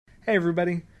Hey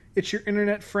everybody, it's your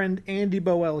internet friend Andy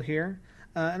Boel here,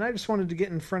 and I just wanted to get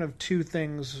in front of two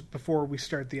things before we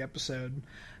start the episode.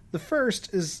 The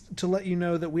first is to let you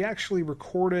know that we actually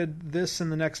recorded this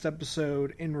and the next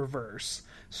episode in reverse.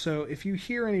 So if you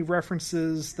hear any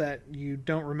references that you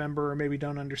don't remember or maybe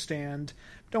don't understand,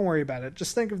 don't worry about it.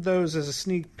 Just think of those as a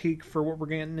sneak peek for what we're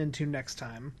getting into next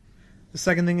time. The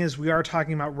second thing is we are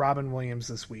talking about Robin Williams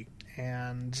this week,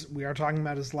 and we are talking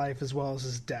about his life as well as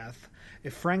his death.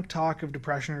 If frank talk of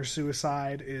depression or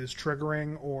suicide is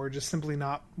triggering or just simply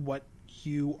not what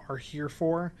you are here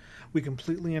for, we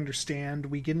completely understand.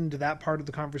 We get into that part of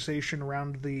the conversation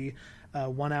around the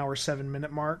 1 hour, 7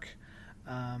 minute mark,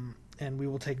 and we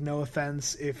will take no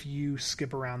offense if you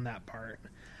skip around that part.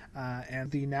 And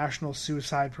the National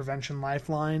Suicide Prevention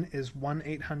Lifeline is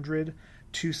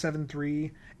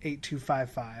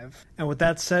 1-800-273-8255. And with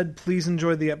that said, please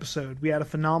enjoy the episode. We had a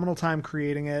phenomenal time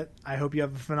creating it. I hope you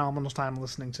have a phenomenal time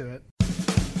listening to it.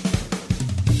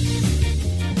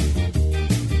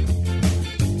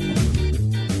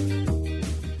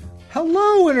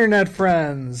 Hello, Internet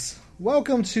friends!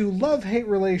 Welcome to Love-Hate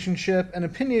Relationship, an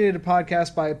opinionated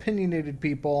podcast by opinionated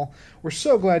people. We're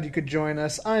so glad you could join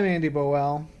us. I'm Andy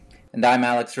Boel. And I'm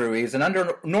Alex Ruiz, and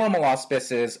under normal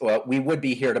auspices, well, we would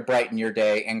be here to brighten your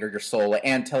day, anger your soul,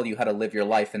 and tell you how to live your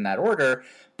life in that order.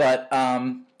 But,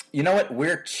 you know what?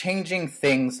 We're changing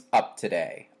things up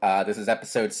today. This is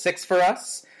episode 6 for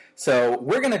us, so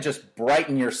we're going to just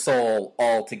brighten your soul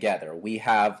altogether. We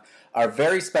have our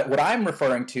what I'm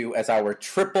referring to as our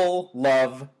Triple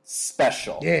Love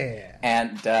Special. Yeah.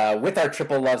 And with our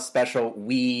Triple Love Special,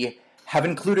 we have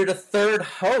included a third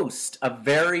host, a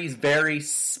very, very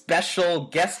special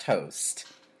guest host.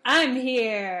 I'm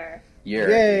here. You're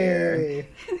Yay! here.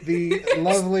 The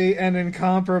lovely and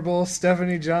incomparable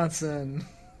Stephanie Johnson.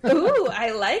 Ooh,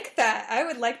 I like that. I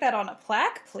would like that on a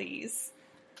plaque, please.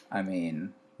 I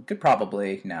mean, we could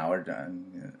probably can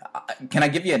I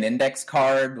give you an index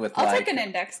card with I'll take an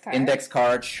index card. Index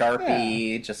card,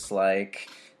 Sharpie, just like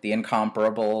the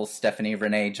incomparable Stephanie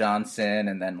Renee Johnson,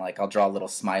 and then like I'll draw little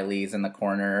smileys in the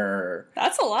corner.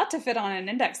 That's a lot to fit on an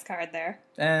index card there.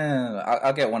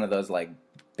 I'll get one of those like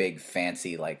big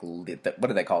fancy like what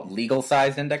are they called? Legal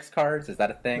sized index cards? Is that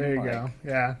a thing? There you go.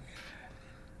 Yeah,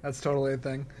 that's totally a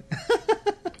thing.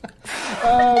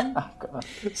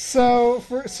 So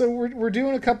we're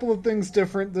doing a couple of things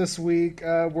different this week.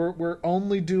 We're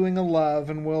only doing a love,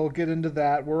 and we'll get into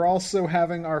that. We're also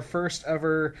having our first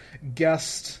ever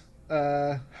guest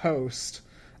host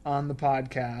on the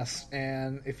podcast,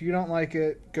 and if you don't like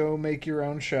it, go make your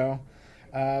own show.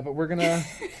 But we're gonna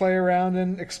play around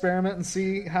and experiment and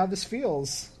see how this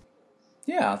feels.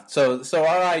 Yeah. So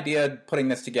our idea putting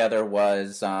this together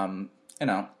was,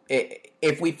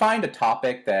 if we find a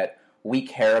topic that we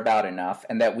care about enough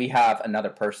and that we have another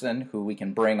person who we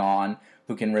can bring on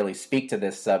who can really speak to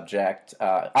this subject.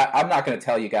 I'm not going to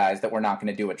tell you guys that we're not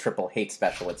going to do a triple hate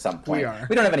special at some point.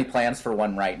 We don't have any plans for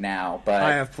one right now, but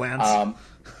I have plans.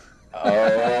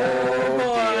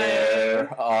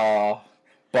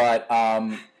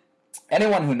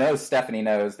 Anyone who knows Stephanie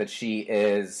knows that she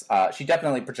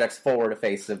definitely projects forward a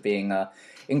face of being a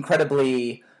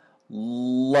incredibly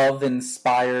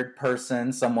love-inspired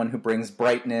person, someone who brings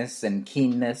brightness and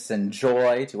keenness and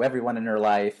joy to everyone in her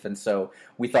life, and so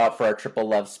we thought for our Triple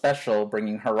Love Special,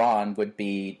 bringing her on would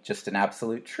be just an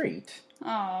absolute treat.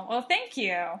 Oh, well, thank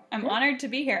you. I'm honored to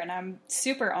be here, and I'm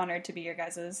super honored to be your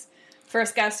guys'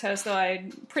 first guest host, though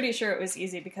I'm pretty sure it was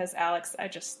easy because, Alex, I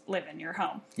just live in your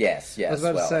home. Yes. I was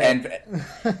about to say. And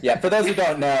yeah, for those who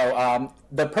don't know,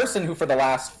 the person who for the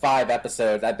last 5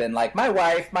 episodes I've been like, my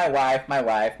wife. I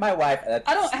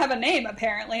don't have a name,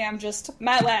 apparently. I'm just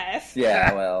my wife.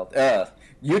 Yeah, well,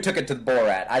 you took it to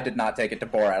Borat. I did not take it to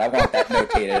Borat. I want that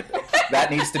notated.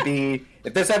 That needs to be,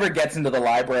 if this ever gets into the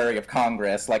Library of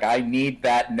Congress, like, I need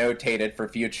that notated for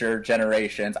future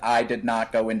generations. I did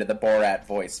not go into the Borat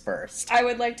voice first. I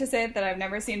would like to say that I've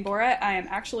never seen Borat. I am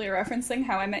actually referencing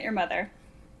How I Met Your Mother.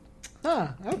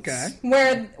 Ah, okay.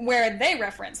 Where they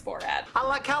reference Borat. I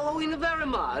like Halloween very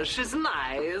much. It's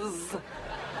nice.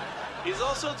 He's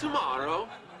also tomorrow.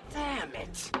 Damn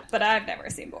it. But I've never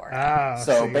seen Borat.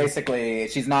 So basically,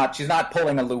 she's not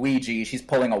pulling a Luigi, she's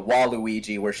pulling a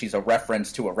Waluigi, where she's a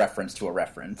reference to a reference to a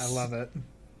reference. I love it.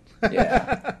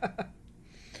 Yeah.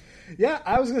 Yeah,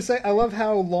 I was going to say, I love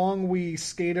how long we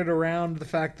skated around the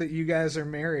fact that you guys are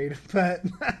married, but...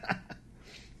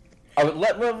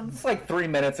 It's like 3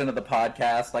 minutes into the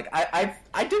podcast. Like, I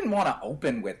didn't want to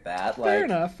open with that. Like, fair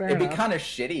enough. It'd be kind of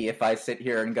shitty if I sit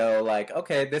here and go, like,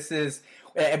 okay, this is...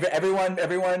 Everyone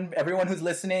who's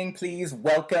listening, please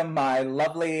welcome my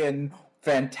lovely and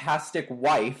fantastic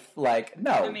wife. Like,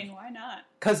 no. I mean, why not?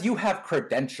 Because you have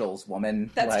credentials,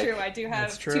 woman. That's like, true. I do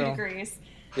have 2 degrees.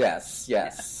 Yes.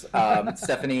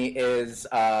 Stephanie is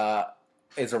a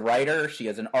writer. She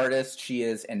is an artist. She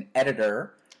is an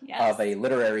editor of a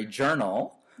literary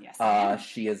journal. Yes,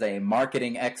 she is a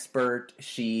marketing expert.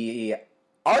 She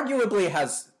arguably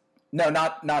has... No,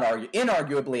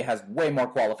 inarguably has way more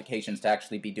qualifications to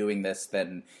actually be doing this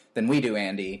than we do,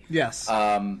 Andy. Yes.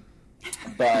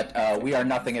 But we are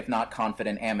nothing if not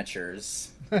confident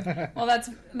amateurs. Well,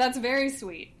 that's very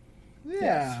sweet. Yeah.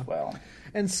 Yes, well.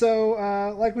 And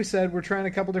so, like we said, we're trying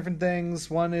a couple different things.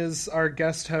 One is our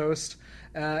guest host,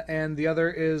 and the other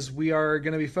is we are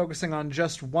going to be focusing on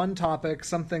just one topic,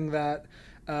 something that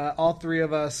all three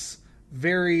of us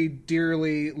very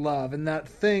dearly love, and that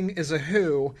thing is a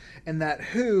Who, and that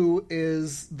Who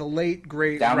is the late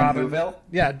great Down Robin. in Whoville?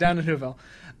 Yeah, down in Whoville.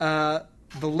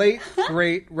 The late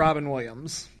great Robin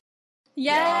Williams.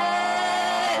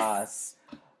 Yes.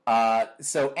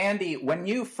 So Andy, when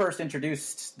you first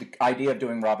introduced the idea of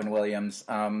doing Robin Williams,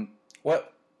 for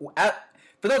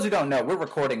those who don't know, we're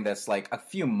recording this like a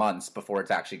few months before it's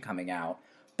actually coming out,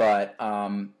 but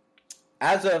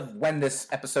as of when this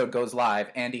episode goes live,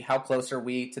 Andy, how close are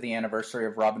we to the anniversary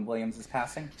of Robin Williams'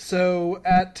 passing? So,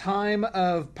 at time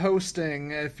of posting,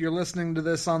 if you're listening to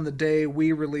this on the day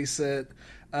we release it,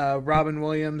 Robin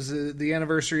Williams, the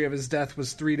anniversary of his death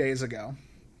was 3 days ago.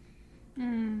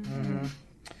 Mm-hmm.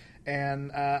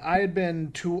 And I had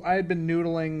been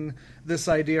noodling this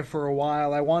idea for a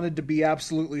while. I wanted to be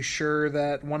absolutely sure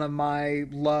that one of my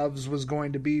loves was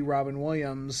going to be Robin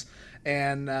Williams,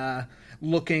 and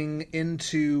looking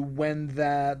into when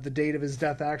the date of his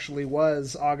death actually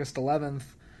was, August 11th,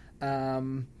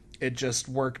 it just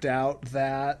worked out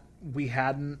that we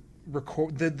hadn't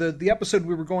the episode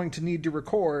we were going to need to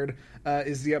record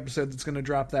is the episode that's going to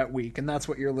drop that week, and that's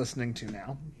what you're listening to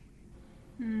now.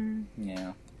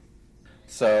 Yeah.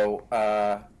 So,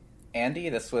 Andy,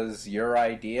 this was your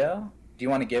idea. Do you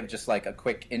want to give just like a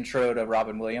quick intro to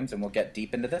Robin Williams, and we'll get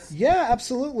deep into this? Yeah,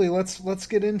 absolutely. Let's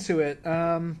get into it.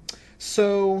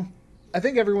 So, I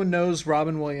think everyone knows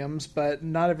Robin Williams, but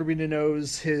not everybody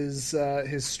knows his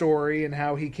story and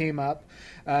how he came up.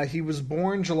 He was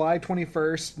born July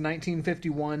 21st,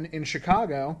 1951 in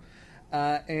Chicago,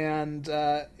 and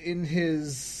in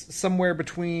his somewhere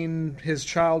between his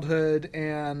childhood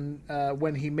and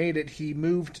when he made it, he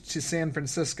moved to San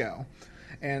Francisco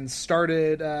and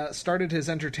started his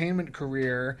entertainment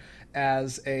career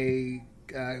as a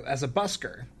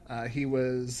busker. He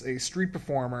was a street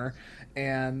performer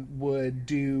and would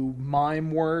do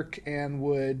mime work and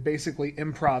would basically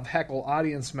improv heckle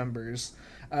audience members.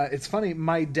 It's funny,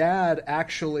 my dad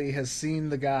actually has seen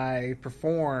the guy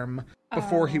perform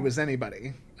before he was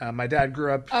anybody. My dad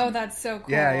grew up... Oh, that's so cool.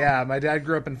 Yeah. My dad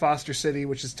grew up in Foster City,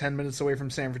 which is 10 minutes away from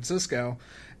San Francisco.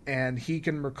 And he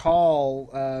can recall,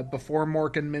 before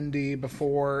Mork and Mindy,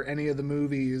 before any of the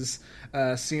movies,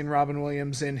 seeing Robin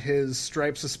Williams in his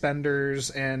striped suspenders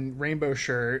and rainbow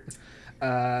shirt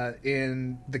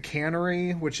in the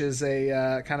Cannery, which is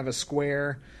a kind of a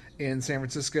square in San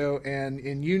Francisco, and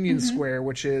in Union Square,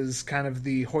 which is kind of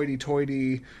the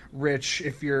hoity-toity rich.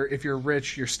 If you're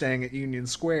rich, you're staying at Union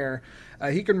Square.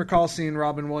 He can recall seeing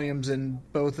Robin Williams in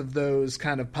both of those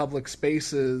kind of public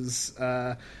spaces,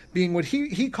 being what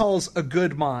he calls a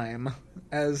good mime,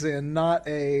 as in not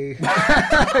a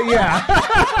yeah,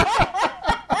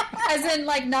 as in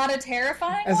like not a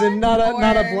terrifying, as one? In not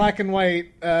a black and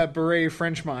white beret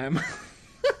French mime.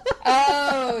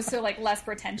 Oh, so like less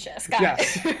pretentious. Got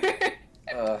it.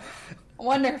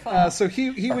 Wonderful. So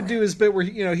he would do his bit where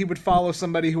he would follow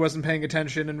somebody who wasn't paying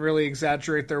attention and really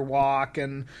exaggerate their walk,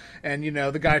 and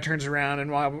the guy turns around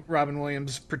and Robin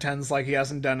Williams pretends like he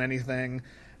hasn't done anything.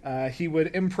 He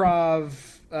would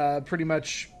improv pretty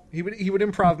much. He would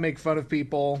improv, make fun of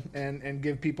people, and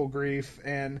give people grief,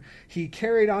 and he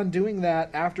carried on doing that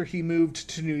after he moved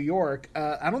to New York.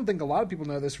 I don't think a lot of people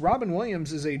know this. Robin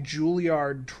Williams is a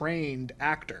Juilliard-trained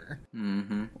actor.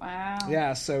 Mm-hmm. Wow.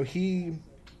 Yeah, so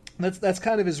that's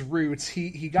kind of his roots.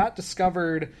 He got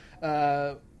discovered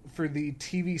for the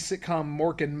TV sitcom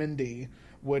Mork and Mindy,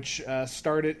 which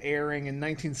started airing in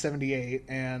 1978,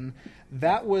 and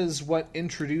that was what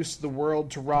introduced the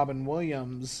world to Robin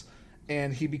Williams.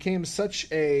 And he became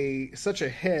such a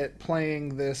hit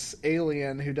playing this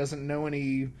alien who doesn't know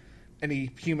any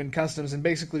human customs and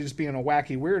basically just being a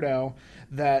wacky weirdo,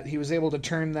 that he was able to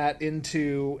turn that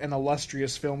into an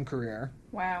illustrious film career.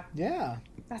 Wow. Yeah.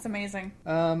 That's amazing.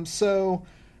 So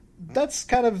that's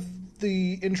kind of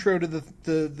the intro to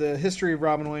the history of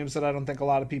Robin Williams that I don't think a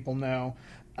lot of people know.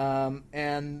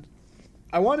 And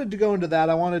I wanted to go into that.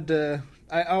 I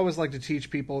I always like to teach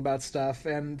people about stuff,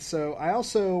 and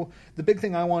so the big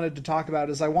thing I wanted to talk about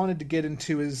is I wanted to get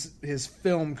into his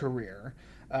film career.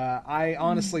 I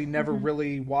honestly never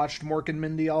really watched Mork and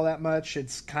Mindy all that much.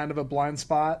 It's kind of a blind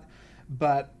spot,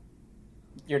 but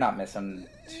you're not missing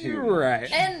too right.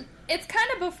 much. And it's kind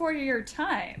of before your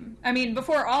time. I mean,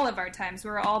 before all of our times. We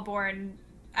were all born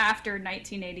after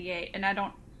 1988, and I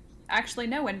don't actually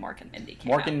know when Mork and Mindy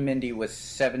came out. Mork and Mindy was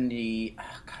 78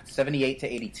 to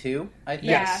 82, I think.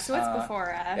 Yeah, so it's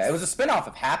before us. Yeah, it was a spinoff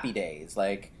of Happy Days.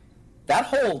 Like, that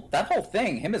whole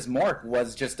thing, him as Mork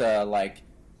was just a, like,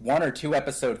 1 or 2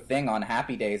 episode thing on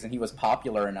Happy Days, and he was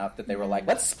popular enough that they were like,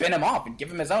 let's spin him off and give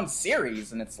him his own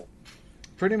series, and it's...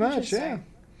 Pretty much, yeah.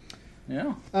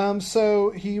 Yeah. So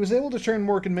he was able to turn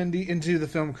Mork and Mindy into the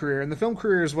film career, and the film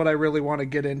career is what I really want to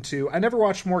get into. I never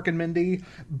watched Mork and Mindy,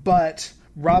 but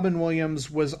Robin Williams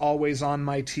was always on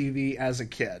my TV as a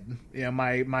kid. You know,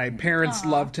 my parents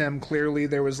loved him. Clearly,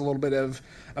 there was a little bit of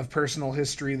personal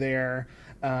history there,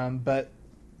 but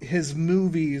his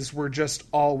movies were just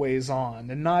always on,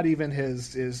 and not even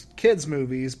his kids'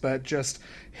 movies, but just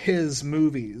his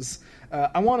movies.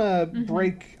 I want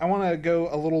to go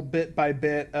a little bit by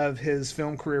bit of his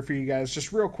film career for you guys,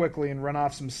 just real quickly, and run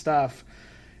off some stuff.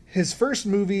 His first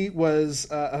movie was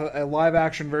a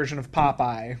live-action version of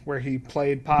Popeye, where he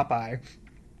played Popeye.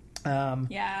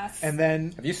 Yes. And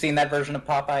then... Have you seen that version of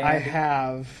Popeye, Andy? I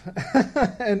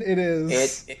have. And it is...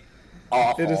 It's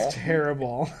awful. It is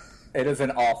terrible. It is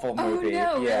an awful movie.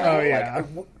 no, Yeah. Oh, yeah.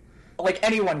 Like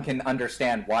anyone can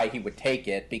understand why he would take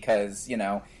it, because, you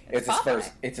know, it's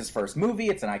his first movie,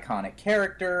 it's an iconic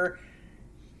character.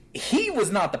 He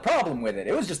was not the problem with it.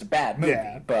 It was just a bad movie.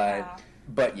 Yeah.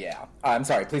 But yeah. I'm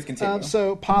sorry, please continue.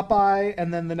 So Popeye,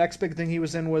 and then the next big thing he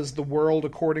was in was The World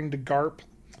According to Garp.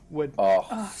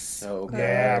 So good.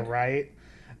 Yeah, right.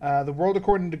 The World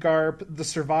According to Garp, The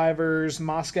Survivors,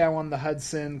 Moscow on the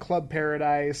Hudson, Club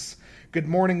Paradise, Good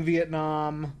Morning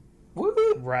Vietnam.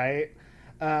 Woo! Right.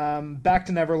 Back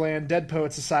to Neverland, Dead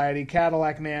Poet Society,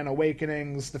 Cadillac Man,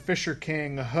 Awakenings, The Fisher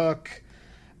King, Hook.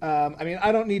 I mean,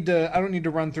 I don't need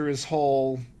to run through his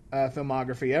whole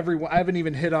filmography. I haven't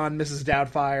even hit on Mrs.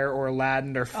 Doubtfire or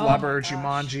Aladdin or Flubber,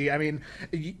 Jumanji. I mean,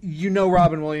 you know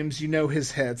Robin Williams, you know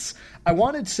his hits. I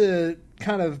wanted to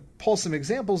kind of pull some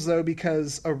examples though,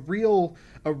 because a real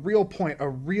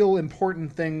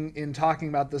important thing in talking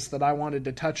about this that I wanted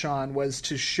to touch on was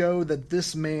to show that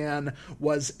this man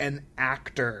was an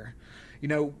actor. You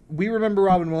know, we remember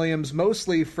Robin Williams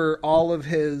mostly for all of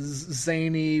his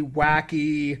zany,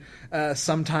 wacky,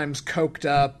 sometimes coked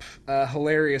up,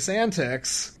 hilarious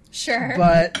antics. Sure.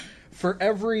 But for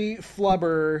every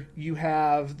Flubber, you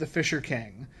have the Fisher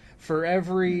King. For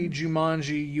every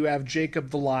Jumanji, you have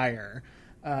Jacob the Liar.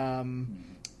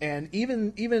 And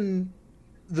even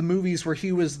the movies where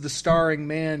he was the starring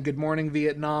man, Good Morning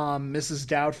Vietnam, Mrs.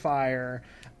 Doubtfire,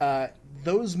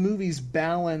 those movies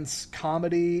balance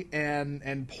comedy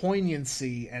and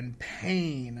poignancy and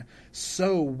pain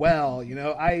so well. You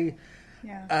know, I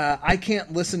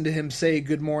can't listen to him say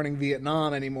Good Morning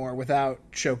Vietnam anymore without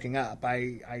choking up.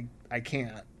 I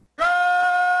can't. Good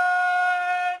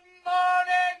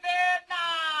morning,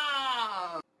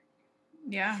 Vietnam!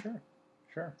 Yeah.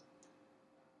 Sure.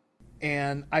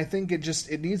 And I think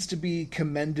it needs to be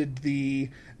commended,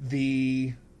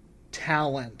 the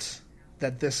talent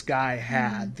that this guy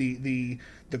had, the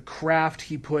craft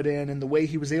he put in, and the way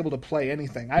he was able to play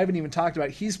anything. I haven't even talked about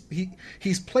he's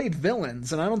played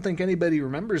villains, and I don't think anybody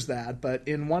remembers that, but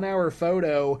in 1 Hour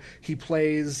Photo he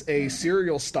plays a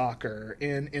serial stalker.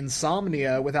 In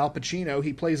Insomnia with Al Pacino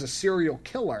he plays a serial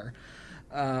killer.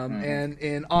 And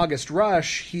in August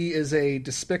Rush he is a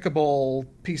despicable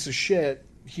piece of shit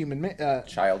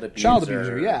child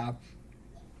abuser, yeah.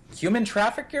 Human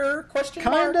trafficker?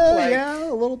 Kinda, yeah,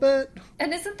 a little bit.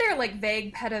 And isn't there, like,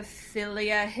 vague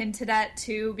pedophilia hinted at,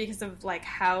 too, because of, like,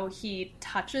 how he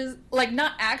touches, like,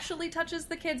 not actually touches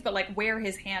the kids, but, like, where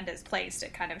his hand is placed,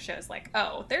 it kind of shows, like,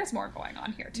 oh, there's more going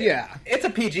on here, too. Yeah. It's a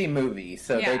PG movie,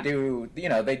 so Yeah.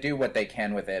 they do what they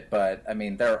can with it, but, I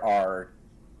mean, there are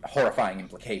horrifying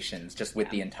implications just with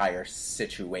the entire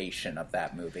situation of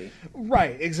that movie.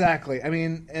 Right, exactly. I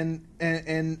mean,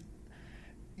 and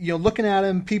you know, looking at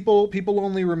him, people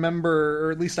only remember,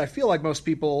 or at least I feel like most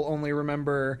people only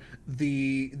remember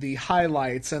the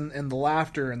highlights and the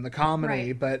laughter and the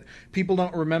comedy, Right. but people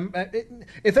don't remember.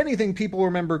 If anything, people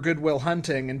remember Good Will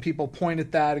Hunting, and people point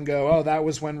at that and go, "Oh, that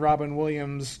was when Robin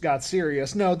Williams got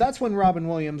serious." No, that's when Robin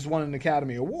Williams won an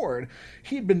Academy Award.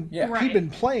 He'd been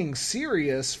playing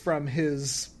serious from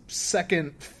his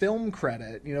second film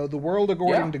credit. You know, The World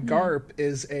According to Garp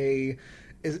is a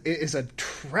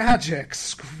tragic,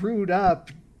 screwed up,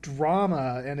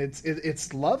 drama, and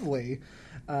it's lovely.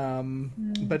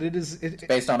 But it's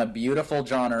based on a beautiful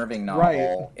John Irving novel.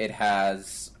 Right. It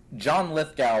has John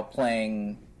Lithgow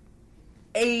playing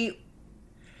a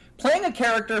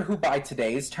character who, by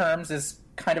today's terms, is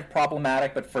kind of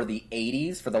problematic, but for the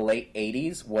 80s, for the late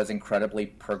 80s, was incredibly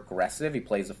progressive. He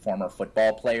plays a former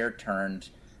football player turned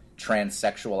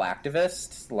transsexual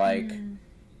activist. Like,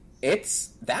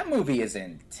 that movie is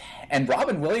and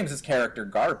Robin Williams' character,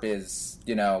 Garp, is,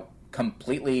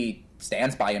 completely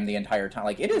stands by him the entire time.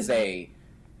 Like, it is a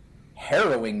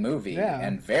harrowing movie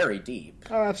and very deep.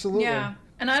 Oh, absolutely. Yeah.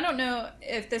 And I don't know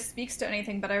if this speaks to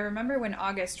anything, but I remember when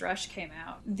August Rush came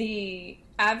out, the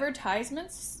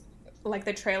advertisements, like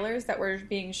the trailers that were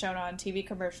being shown on TV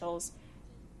commercials,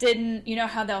 didn't,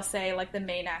 how they'll say, like, the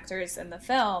main actors in the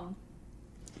film,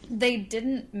 they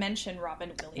didn't mention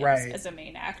Robin Williams as a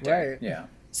main actor. Right. Yeah.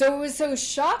 So it was so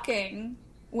shocking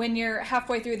when you're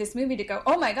halfway through this movie to go,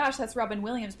 oh my gosh, that's Robin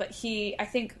Williams. But I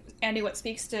think, Andy, what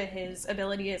speaks to his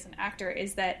ability as an actor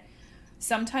is that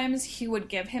sometimes he would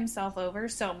give himself over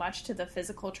so much to the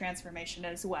physical transformation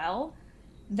as well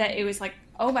that it was like,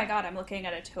 oh my God, I'm looking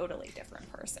at a totally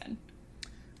different person.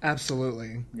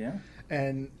 Absolutely. Yeah.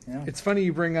 And it's funny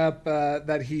you bring up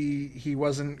that he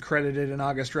wasn't credited in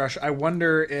August Rush. I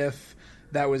wonder if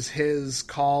that was his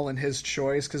call and his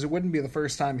choice, because it wouldn't be the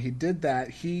first time he did that.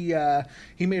 He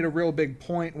made a real big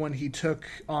point when he took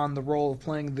on the role of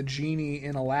playing the genie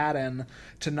in Aladdin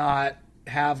to not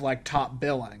have like top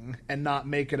billing and not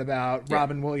make it about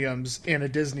Robin Williams in a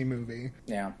Disney movie.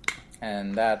 Yeah.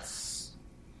 And I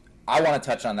want to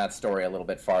touch on that story a little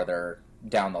bit farther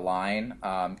down the line,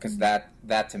 because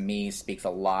that to me speaks a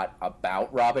lot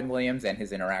about Robin Williams and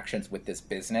his interactions with this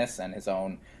business and his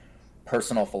own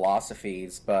personal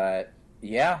philosophies. But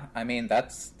yeah, I mean,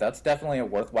 that's definitely a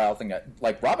worthwhile thing.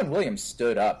 Like, Robin Williams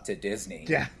stood up to Disney,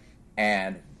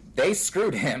 and they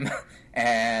screwed him,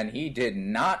 and he did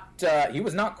not. He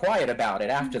was not quiet about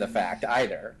it after the fact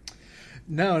either.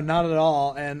 No, not at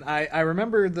all. And I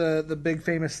remember the big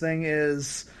famous thing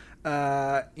is,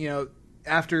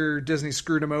 after Disney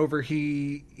screwed him over,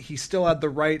 he still had the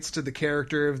rights to the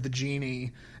character of the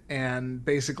genie, and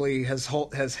basically has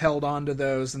held on to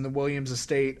those, and the Williams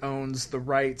estate owns the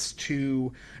rights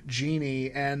to Genie.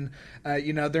 And,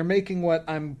 they're making what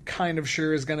I'm kind of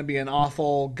sure is going to be an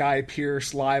awful Guy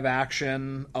Pearce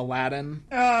live-action Aladdin.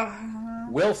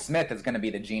 Will Smith is going to be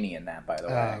the genie in that, by the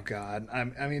way. Oh, God.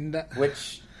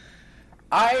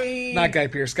 Not Guy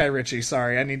Pearce, Guy Ritchie.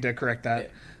 Sorry, I need to correct that.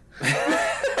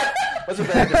 Was it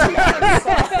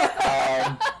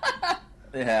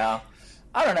yeah.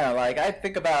 I don't know, like, I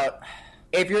think about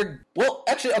if you're,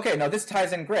 this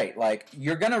ties in great. Like,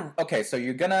 you're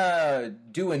gonna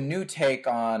do a new take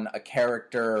on a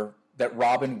character that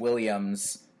Robin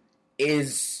Williams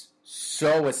is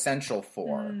so essential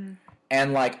for.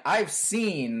 And, like, I've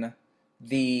seen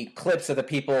the clips of the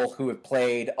people who have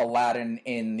played Aladdin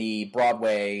in the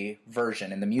Broadway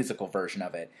version, in the musical version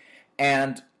of it.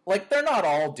 And, like, they're not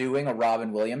all doing a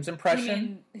Robin Williams impression. You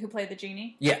mean who played the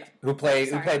genie? Yeah, who played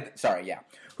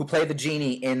the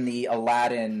genie in the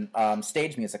Aladdin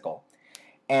stage musical.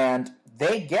 And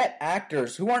they get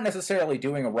actors who aren't necessarily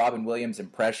doing a Robin Williams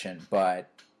impression, but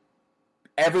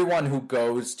everyone who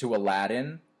goes to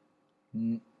Aladdin,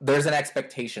 there's an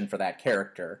expectation for that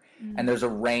character, and there's a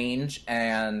range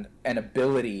and an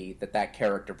ability that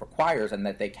character requires and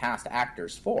that they cast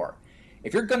actors for.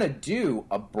 If you're going to do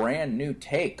a brand new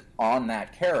take on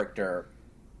that character,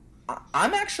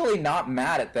 I'm actually not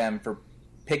mad at them for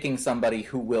picking somebody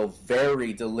who will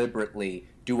very deliberately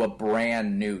do a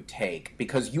brand new take,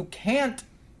 because you can't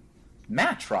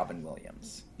match Robin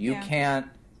Williams. You can't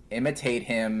imitate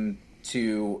him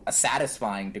to a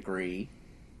satisfying degree.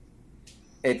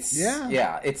 So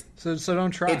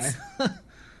don't try.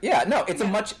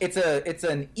 It's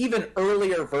an even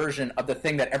earlier version of the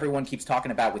thing that everyone keeps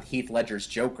talking about with Heath Ledger's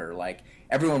Joker. Like,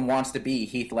 everyone wants to be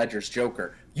Heath Ledger's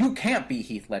Joker. You can't be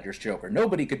Heath Ledger's Joker.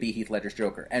 Nobody could be Heath Ledger's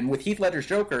Joker. And with Heath Ledger's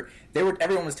Joker,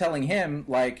 everyone was telling him,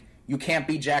 like, you can't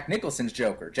be Jack Nicholson's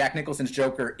Joker. Jack Nicholson's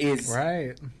Joker is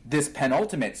this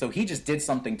penultimate, so he just did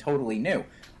something totally new.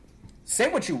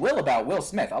 Say what you will about Will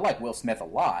Smith. I like Will Smith a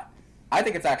lot. I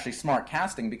think it's actually smart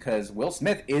casting, because Will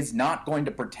Smith is not going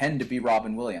to pretend to be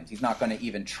Robin Williams. He's not going to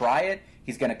even try it.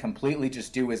 He's going to completely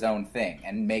just do his own thing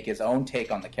and make his own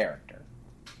take on the character.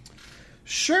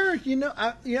 Sure,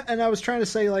 and I was trying to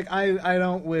say, like, I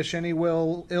don't wish any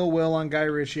ill will on Guy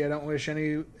Ritchie. I don't wish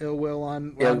any ill will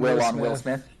on Will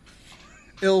Smith.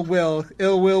 Ill will,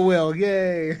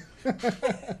 yay.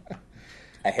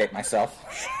 I hate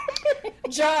myself.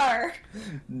 Jar.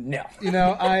 No. You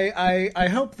know, I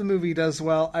hope the movie does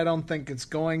well. I don't think it's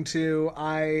going to.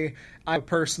 I have a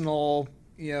personal,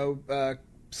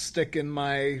 stick in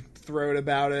my throat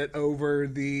about it over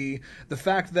the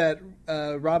fact that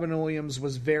Robin Williams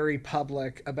was very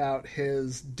public about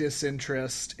his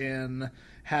disinterest in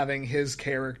having his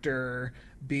character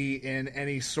be in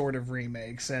any sort of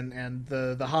remakes, and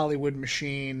the Hollywood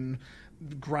machine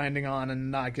grinding on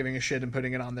and not giving a shit and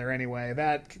putting it on there anyway.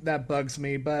 That bugs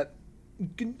me, but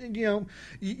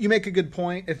you make a good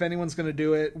point. If anyone's going to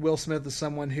do it, Will Smith is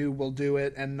someone who will do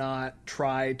it and not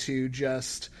try to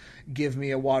just give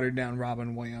me a watered down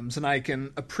Robin Williams, and I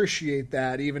can appreciate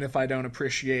that even if I don't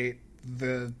appreciate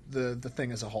the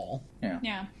thing as a whole.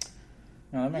 Yeah.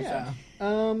 No, that makes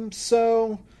sense.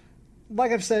 So,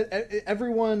 like I've said,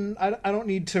 everyone, I don't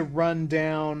need to run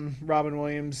down Robin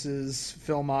Williams's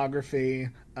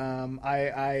filmography.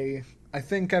 I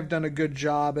think I've done a good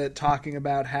job at talking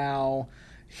about how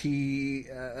he,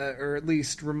 or at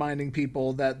least reminding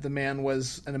people that the man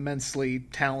was an immensely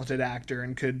talented actor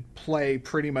and could play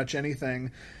pretty much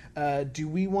anything. Do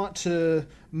we want to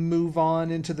move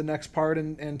on into the next part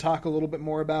and talk a little bit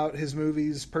more about his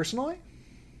movies personally?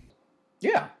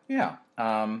 Yeah.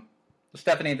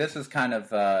 Stephanie, this is kind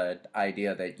of an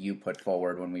idea that you put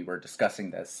forward when we were discussing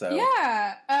this. So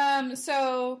Yeah.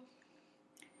 So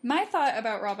my thought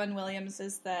about Robin Williams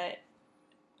is that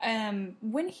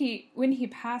when he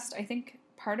passed, I think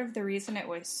part of the reason it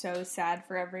was so sad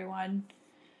for everyone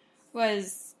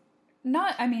was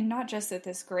not just that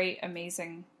this great,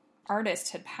 amazing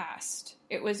artist had passed.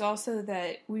 It was also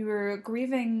that we were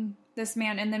grieving this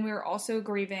man, and then we were also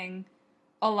grieving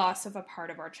a loss of a part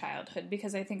of our childhood,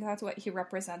 because I think that's what he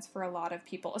represents for a lot of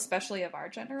people, especially of our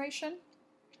generation.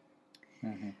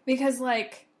 Mm-hmm. Because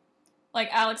like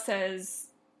Alex says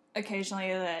occasionally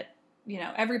that,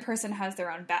 every person has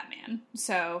their own Batman.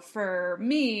 So for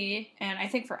me, and I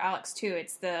think for Alex too,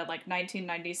 it's the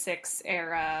 1996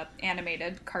 era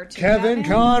animated cartoon Kevin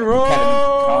Batman.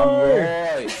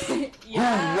 Conroy! Who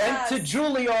went to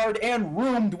Juilliard and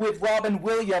roomed with Robin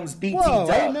Williams, BT Whoa,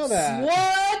 Dubs. I didn't know that.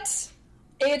 What?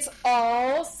 It's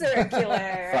all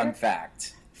circular. Fun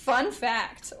fact.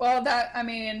 Well, that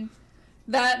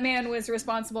man was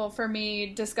responsible for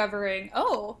me discovering,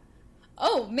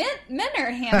 men are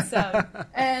handsome,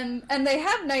 and they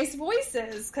have nice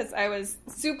voices, because I was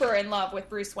super in love with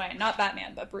Bruce Wayne, not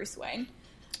Batman, but Bruce Wayne.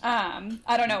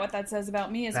 I don't know what that says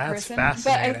about me as a person, but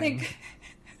I think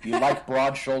you like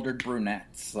broad-shouldered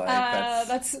brunettes.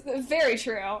 That's very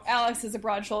true. Alex is a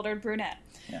broad-shouldered brunette.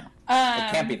 Yeah,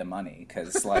 it can't be the money,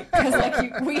 because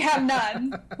we have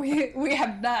none. We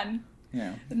have none.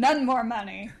 Yeah, none more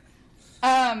money.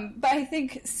 But I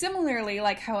think similarly,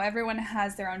 like how everyone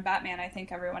has their own Batman, I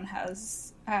think everyone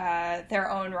has their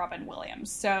own Robin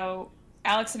Williams. So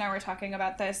Alex and I were talking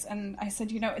about this, and I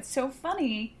said, it's so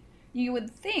funny. You would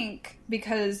think,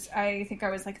 because I think I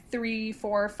was 3,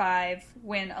 4, 5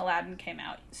 when Aladdin came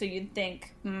out. So you'd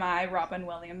think my Robin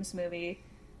Williams movie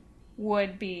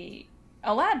would be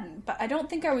Aladdin, but I don't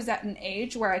think I was at an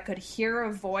age where I could hear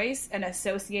a voice and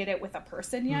associate it with a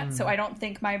person yet, so I don't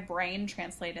think my brain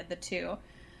translated the two.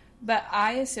 But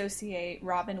I associate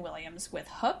Robin Williams with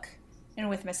Hook and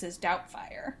with Mrs.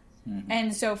 Doubtfire. Mm-hmm.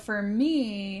 And so for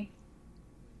me,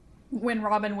 when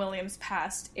Robin Williams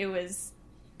passed, it was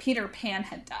Peter Pan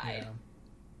had died.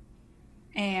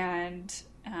 Yeah. And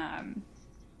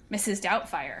Mrs.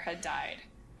 Doubtfire had died.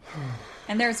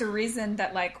 And there's a reason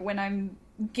that, when I'm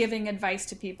giving advice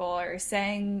to people or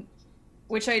saying,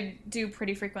 which I do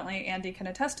pretty frequently, Andy can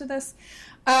attest to this,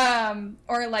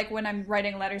 or when I'm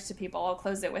writing letters to people, I'll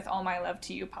close it with "All my love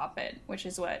to you, Poppet," which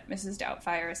is what Mrs.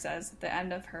 Doubtfire says at the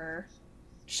end of her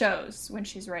shows when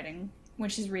she's reading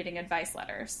advice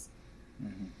letters.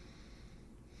 Mm-hmm.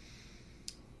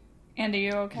 Andy,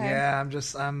 you okay? Yeah,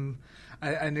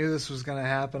 I knew this was going to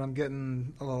happen. I'm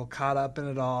getting a little caught up in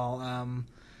it all.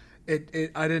 I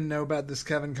didn't know about this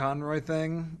Kevin Conroy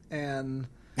thing, and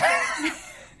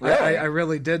really? I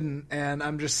really didn't. And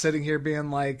I'm just sitting here being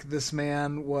like, this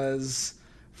man was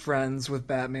friends with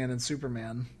Batman and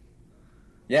Superman.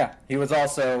 Yeah, he was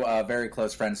also very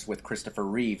close friends with Christopher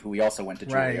Reeve, who he also went to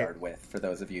Juilliard with, for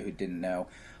those of you who didn't know.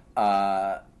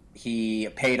 He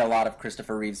paid a lot of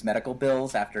Christopher Reeve's medical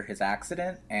bills after his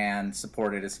accident and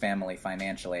supported his family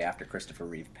financially after Christopher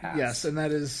Reeve passed. Yes, and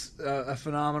that is a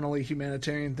phenomenally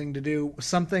humanitarian thing to do.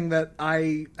 Something that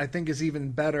I think is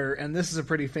even better, and this is a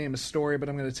pretty famous story, but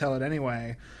I'm going to tell it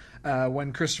anyway.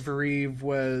 When Christopher Reeve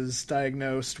was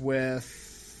diagnosed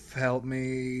with, help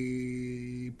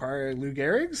me, Lou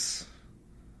Gehrig's?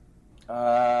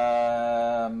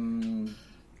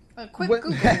 A quick Google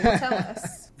will tell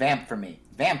us. Vamp for me,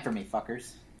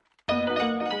 fuckers.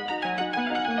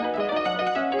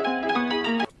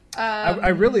 I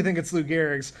really think it's Lou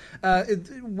Gehrig's.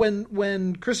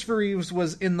 When Christopher Reeves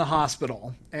was in the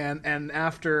hospital, and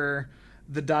after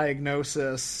the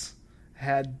diagnosis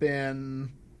had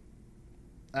been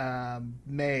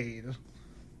made.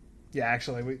 Yeah,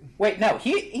 actually, wait. No,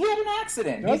 he had an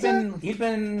accident.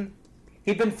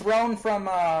 He'd been thrown from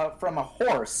a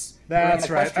horse. That's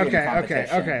right.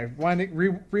 Okay.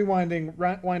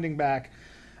 Winding back.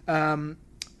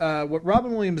 What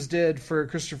Robin Williams did for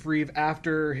Christopher Reeve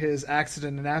after his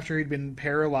accident and after he'd been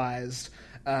paralyzed,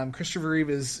 Christopher Reeve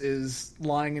is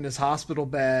lying in his hospital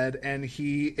bed, and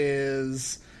he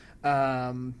is,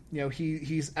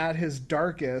 he's at his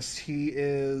darkest. He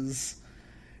is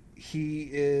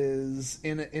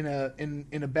in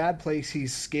a bad place.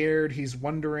 He's scared. He's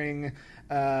wondering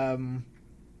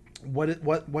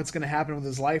what's going to happen with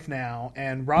his life now.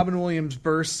 And Robin Williams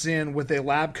bursts in with a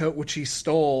lab coat which he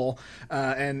stole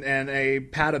and a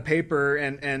pad of paper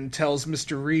and tells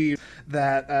Mr. Reeve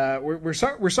that we're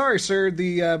sorry, sir.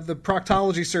 The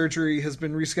proctology surgery has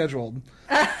been rescheduled.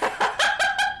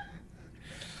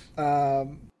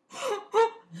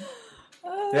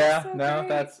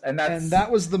 And that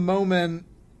was the moment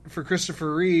for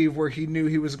Christopher Reeve where he knew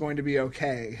he was going to be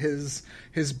okay.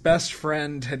 His best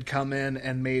friend had come in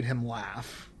and made him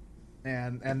laugh,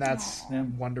 and that's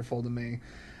wonderful to me.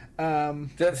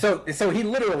 So he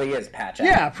literally is Patch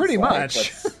Adams. Yeah, pretty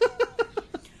much.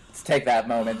 Let's take that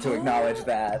moment to acknowledge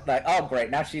that. Like, oh great,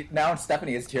 now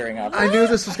Stephanie is tearing up. I knew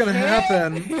this was going to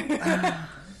happen.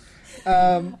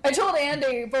 I told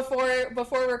Andy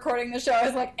before recording the show, I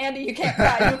was like, Andy, you can't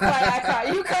cry. You cry, I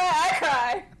cry. You cry, I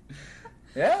cry.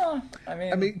 Yeah, I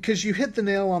mean, because you hit the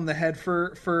nail on the head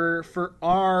for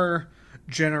our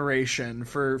generation,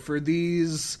 for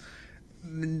these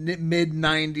mid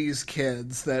 '90s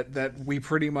kids that we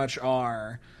pretty much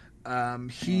are.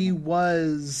 He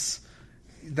was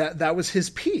that was his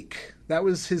peak. That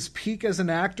was his peak as an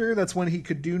actor. That's when he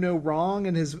could do no wrong,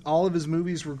 and all of his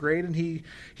movies were great. And he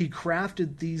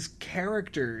crafted these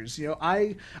characters.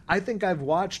 I think I've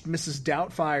watched Mrs.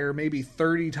 Doubtfire maybe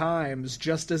 30 times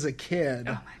just as a kid.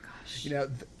 Oh my gosh!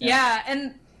 Yeah,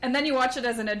 and then you watch it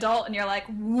as an adult, and you're like,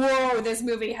 whoa, this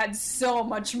movie had so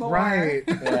much more. Right?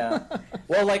 Yeah.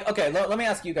 Well, okay, let me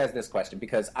ask you guys this question,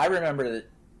 because I remember that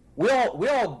we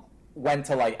all went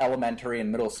to elementary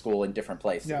and middle school in different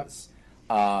places.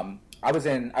 Yep. I was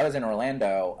in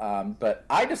Orlando, but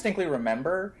I distinctly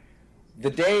remember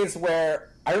the days where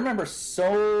I remember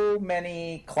so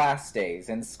many class days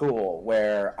in school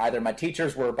where either my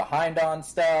teachers were behind on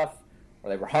stuff,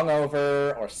 or they were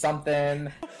hungover, or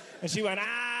something. And she went,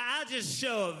 I'll just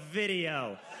show a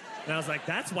video. And I was like,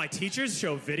 that's why teachers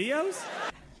show videos?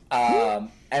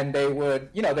 And they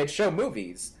would, they'd show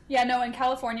movies. Yeah, no, in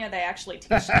California they actually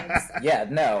teach things. Yeah,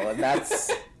 no, and that's...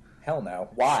 Hell no.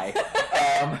 Why?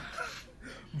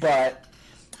 But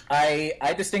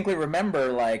I distinctly remember,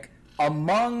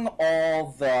 among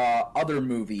all the other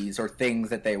movies or things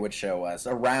that they would show us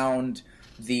around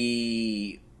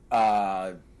the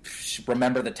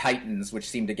Remember the Titans, which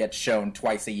seemed to get shown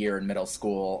twice a year in middle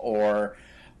school, or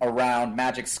around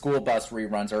Magic School Bus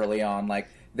reruns early on,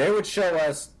 they would show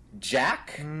us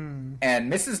Jack and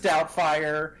Mrs.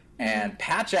 Doubtfire and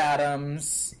Patch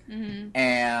Adams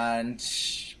and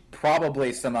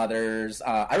probably some others.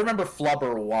 I remember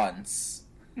Flubber once.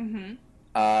 Mm-hmm.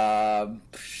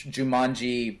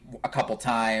 Jumanji a couple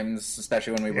times,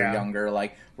 especially when we were younger.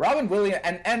 Robin Williams,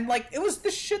 and it was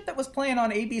the shit that was playing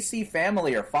on ABC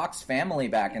Family or Fox Family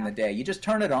back in the day. You just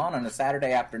turn it on a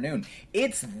Saturday afternoon.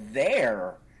 It's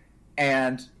there,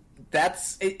 and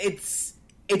it's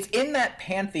in that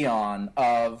pantheon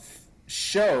of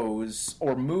shows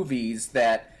or movies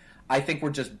that I think were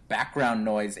just background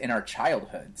noise in our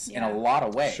childhoods in a lot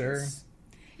of ways. Sure.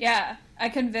 Yeah, I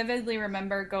can vividly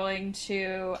remember going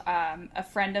to a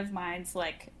friend of mine's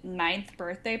 9th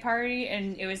birthday party,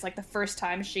 and it was the first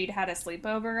time she'd had a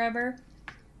sleepover ever.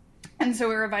 And so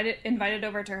we were invited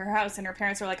over to her house, and her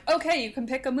parents were like, "Okay, you can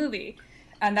pick a movie,"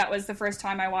 and that was the first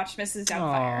time I watched Mrs.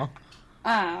 Doubtfire.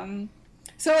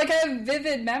 So I have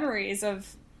vivid memories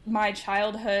of my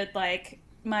childhood.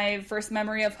 My first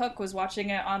memory of Hook was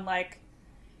watching it on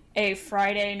a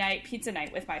Friday night pizza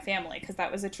night with my family, because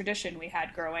that was a tradition we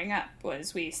had growing up.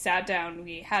 Was we sat down,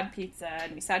 we had pizza,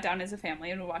 and we sat down as a family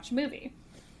and we watched a movie,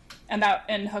 and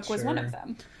Hook was one of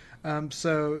them.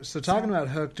 So talking about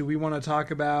Hook, do we want to talk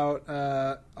about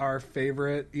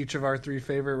each of our 3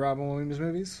 favorite Robin Williams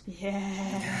movies?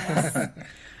 Yes.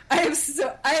 I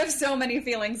have so many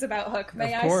feelings about Hook.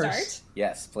 May I start?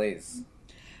 Yes, please.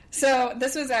 So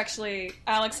this was actually,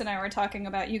 Alex and I were talking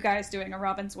about you guys doing a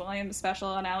Robbins Williams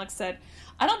special, and Alex said,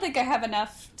 I don't think I have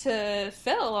enough to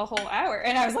fill a whole hour.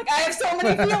 And I was like, I have so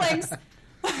many feelings.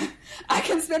 I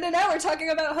can spend an hour talking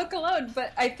about Hook alone.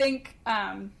 But I think,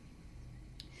 so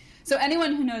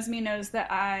anyone who knows me knows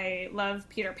that I love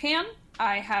Peter Pan.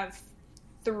 I have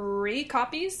 3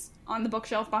 copies on the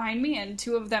bookshelf behind me, and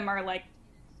 2 of them are like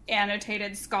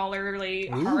annotated, scholarly,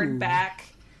 hardback.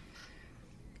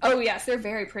 Oh yes, they're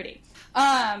very pretty.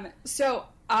 So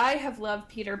I have loved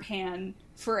Peter Pan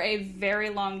for a very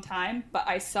long time, but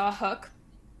I saw Hook,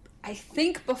 I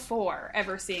think, before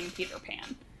ever seeing Peter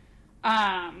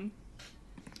Pan.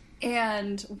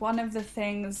 And one of the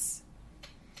things,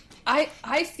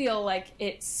 I feel like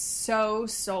it's so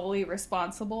solely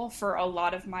responsible for a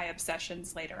lot of my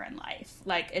obsessions later in life.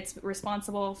 Like, it's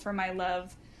responsible for my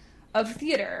love of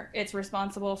theater. It's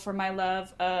responsible for my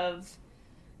love of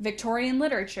Victorian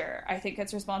literature. I think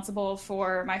it's responsible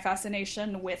for my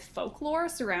fascination with folklore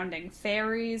surrounding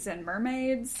fairies and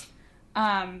mermaids.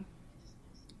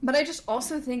 But I just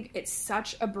also think it's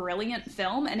such a brilliant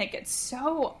film, and it gets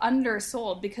so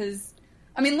undersold because,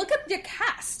 I mean, look at the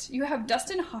cast. You have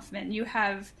Dustin Hoffman, you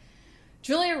have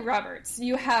Julia Roberts,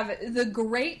 you have the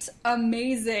great,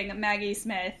 amazing Maggie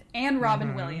Smith and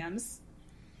Robin Williams.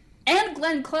 And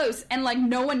Glenn Close, and, like,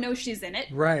 no one knows she's in it.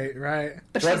 Right.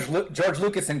 But George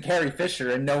Lucas and Carrie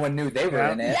Fisher, and no one knew they were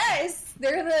in it. Yes!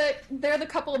 They're the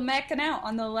couple mecking out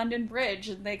on the London Bridge,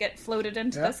 and they get floated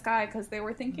into the sky because they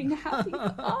were thinking happy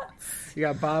thoughts. You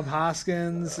got Bob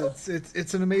Hoskins.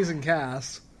 It's an amazing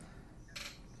cast.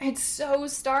 It's so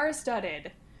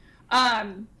star-studded.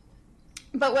 But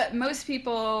what most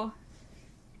people...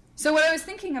 So what I was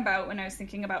thinking about when I was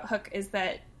thinking about Hook is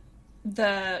that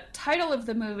the title of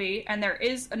the movie, and there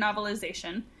is a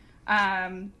novelization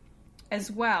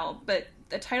as well, but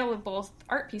the title of both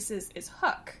art pieces is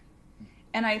Hook.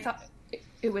 And I thought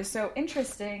it was so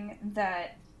interesting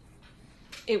that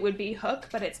it would be Hook,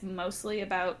 but it's mostly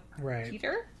about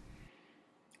Peter.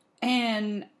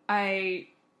 And I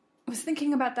was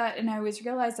thinking about that, and I was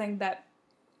realizing that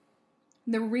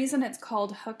the reason it's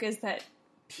called Hook is that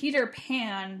Peter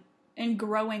Pan, in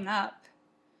growing up,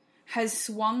 has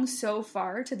swung so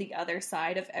far to the other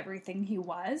side of everything he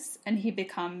was, and he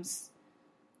becomes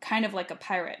kind of like a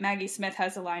pirate. Maggie Smith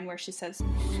has a line where she says, "So,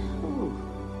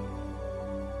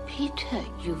 Peter,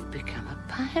 you've become a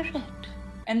pirate."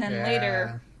 And then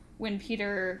later, when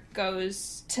Peter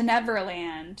goes to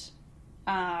Neverland,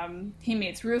 he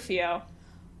meets Rufio.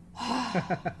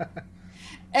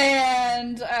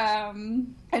 and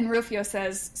Rufio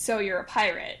says, "So you're a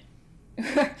pirate."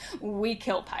 We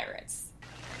kill pirates.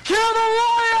 Kill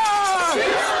the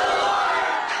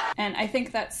lion! And I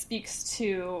think that speaks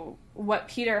to what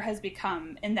Peter has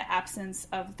become in the absence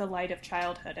of the light of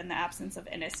childhood, in the absence of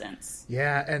innocence.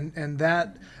 Yeah, and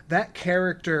that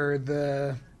character,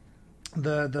 the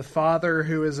father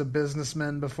who is a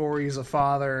businessman before he's a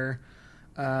father,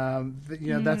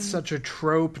 that's such a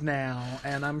trope now,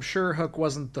 and I'm sure Hook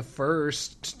wasn't the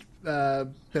first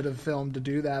bit of film to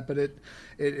do that, but it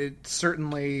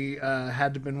certainly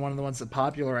had to have been one of the ones that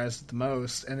popularized it the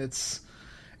most. And it's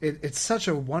such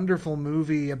a wonderful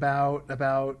movie about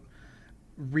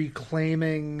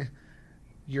reclaiming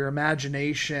your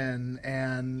imagination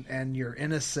and your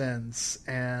innocence,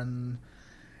 and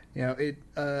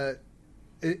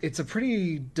it's a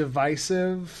pretty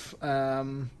divisive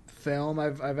film.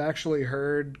 I've actually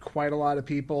heard quite a lot of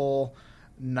people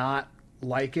not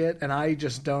like it, and I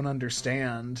just don't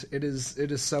understand. It is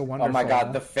so wonderful. Oh my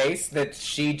god, the face that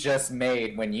she just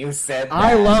made when you said that,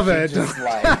 I love it. Just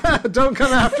like... Don't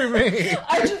come after me.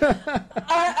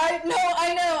 I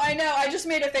know. I just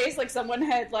made a face like someone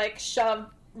had like shoved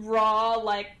raw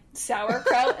like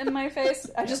sauerkraut in my face.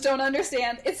 I just don't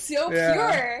understand. It's so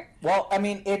pure. Well, I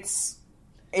mean, it's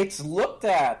looked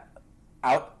at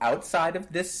outside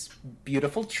of this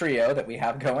beautiful trio that we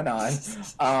have going on.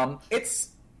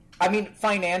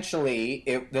 Financially,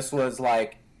 this was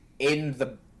like in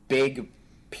the big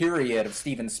period of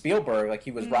Steven Spielberg, like he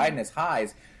was riding his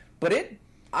highs. But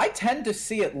I tend to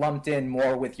see it lumped in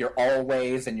more with your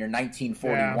Always and your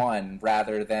 1941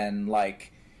 rather than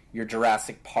like your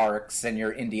Jurassic Parks and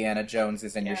your Indiana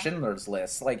Joneses and your Schindler's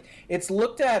List. Like, it's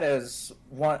looked at as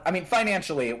one. I mean,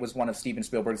 financially, it was one of Steven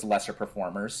Spielberg's lesser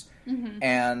performers,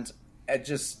 and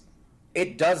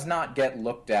it does not get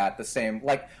looked at the same.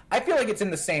 Like, I feel like it's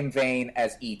in the same vein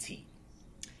as E.T.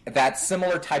 That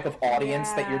similar type of audience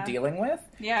that you're dealing with.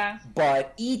 Yeah.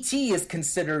 But E.T. is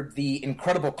considered the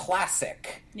incredible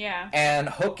classic. Yeah. And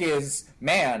Hook is,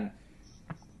 man,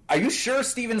 are you sure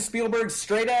Steven Spielberg's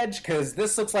straight edge? Because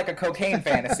this looks like a cocaine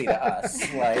fantasy to us.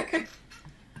 Like,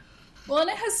 Well, and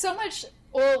it has so much.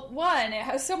 Well, one, it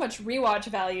has so much rewatch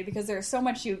value because there's so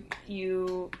much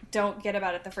you don't get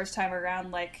about it the first time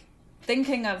around. Like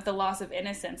thinking of the loss of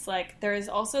innocence. Like there is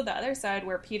also the other side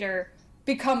where Peter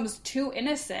becomes too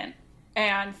innocent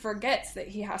and forgets that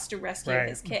he has to rescue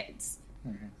his kids.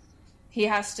 Mm-hmm. He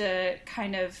has to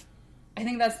kind of. I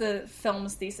think that's the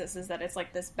film's thesis, is that it's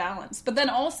like this balance. But then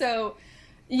also,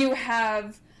 you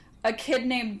have a kid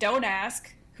named Don't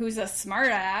Ask, who's a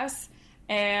smartass,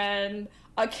 and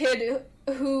a kid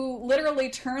who literally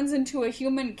turns into a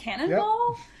human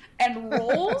cannonball and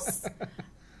rolls,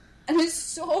 and is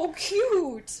so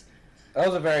cute. That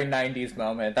was a very 90s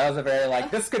moment. That was a very,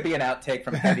 like, this could be an outtake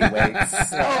from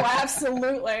Heavyweights. Oh,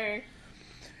 absolutely.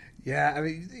 Yeah, I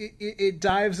mean, it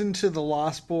dives into the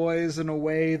Lost Boys in a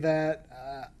way that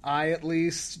I, at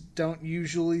least, don't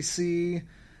usually see.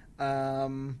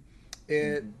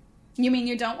 You mean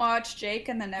you don't watch Jake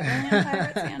and the Neverland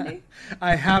Pirates, Andy?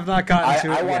 I have not gotten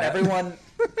to it yet.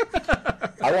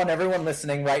 I want everyone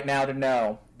listening right now to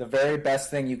know the very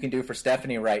best thing you can do for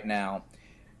Stephanie right now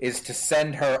is to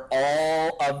send her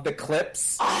all of the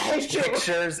clips,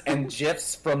 pictures, and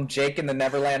GIFs from Jake and the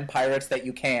Neverland Pirates that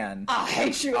you can. I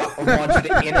hate you. I want you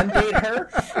to inundate her.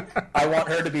 I want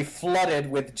her to be flooded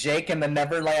with Jake and the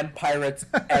Neverland Pirates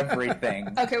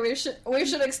everything. Okay, we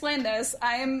should explain this.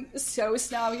 I am so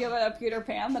snobby about Peter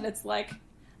Pan that it's like,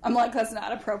 I'm like, that's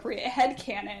not appropriate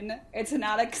headcanon. It's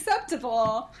not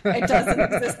acceptable. It doesn't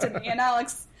exist to me. And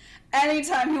Alex,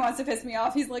 anytime he wants to piss me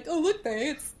off, he's like, oh, look,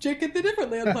 babe, it's Jake and the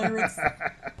Neverland Pirates.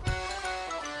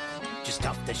 Just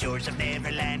off the shores of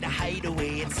Neverland, a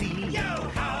hideaway at sea.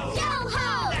 Yo-ho!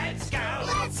 Yo-ho! Let's go!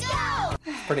 Let's go!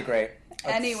 It's pretty great.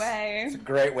 Anyway. It's a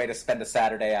great way to spend a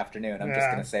Saturday afternoon. I'm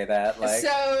just going to say that.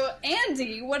 So,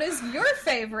 Andy, what is your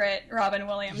favorite Robin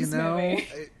Williams movie?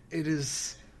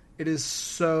 It is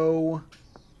so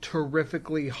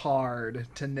terrifically hard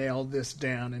to nail this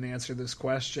down and answer this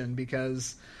question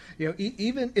because, you know,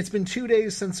 even it's been 2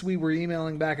 days since we were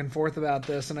emailing back and forth about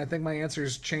this, and I think my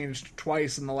answer's changed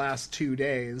twice in the last 2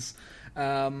 days.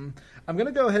 I'm going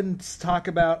to go ahead and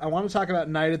I want to talk about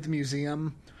Night at the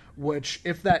Museum, which,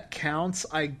 if that counts,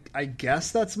 I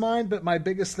guess that's mine, but my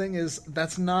biggest thing is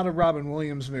that's not a Robin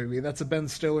Williams movie. That's a Ben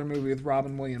Stiller movie with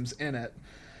Robin Williams in it.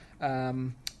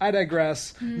 I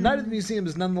digress. Night at the Museum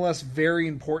is nonetheless very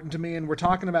important to me, and we're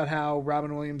talking about how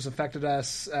Robin Williams affected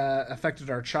us,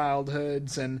 affected our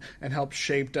childhoods, and helped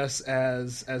shaped us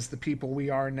as the people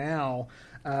we are now.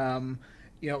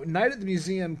 You know, Night at the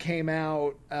Museum came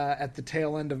out at the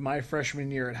tail end of my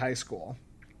freshman year at high school.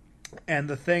 And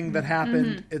the thing that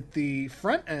happened at the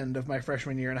front end of my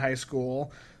freshman year in high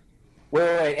school...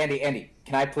 Wait, Andy,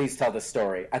 can I please tell this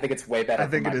story? I think it's way better I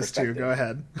think it is too. Go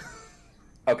ahead.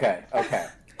 Okay.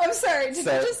 I'm sorry, did you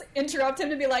just interrupt him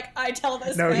to be like, I tell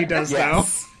this No, thing? he does yes,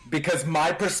 now. Because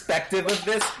my perspective of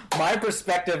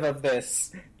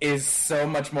this is so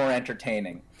much more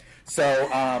entertaining.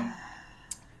 So,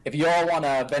 if you all want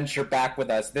to venture back with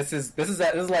us, this is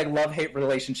like love-hate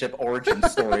relationship origin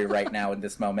story right now in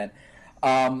this moment.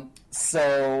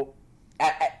 So,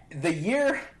 the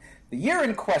year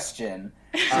in question,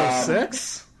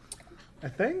 6, I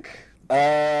think.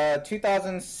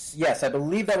 2000. Yes, I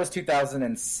believe that was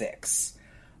 2006.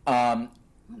 Oh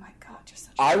my God, you're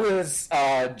such. I was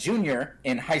a junior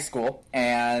in high school,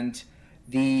 and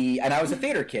I was a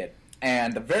theater kid.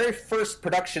 And the very first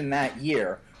production that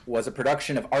year was a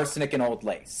production of Arsenic and Old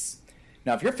Lace.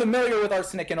 Now, if you're familiar with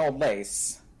Arsenic and Old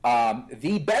Lace,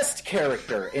 the best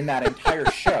character in that entire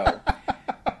show,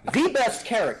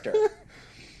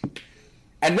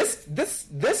 and this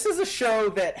is a show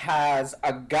that has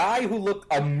a guy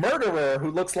a murderer who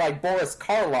looks like Boris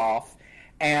Karloff,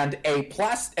 and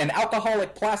an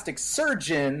alcoholic plastic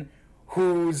surgeon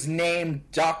who's named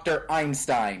Dr.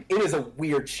 Einstein. It is a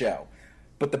weird show.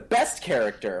 But the best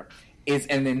character is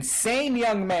an insane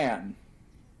young man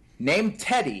named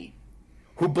Teddy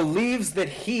who believes that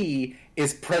he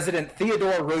is President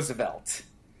Theodore Roosevelt.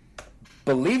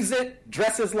 Believes it,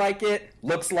 dresses like it,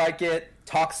 looks like it,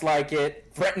 talks like it,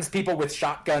 threatens people with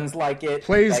shotguns like it.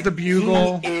 Plays the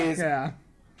bugle.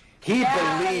 He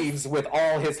believes with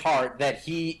all his heart that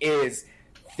he is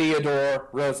Theodore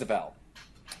Roosevelt.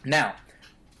 Now,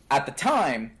 at the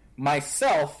time,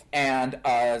 myself and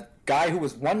a guy who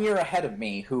was 1 year ahead of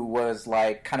me, who was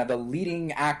like kind of the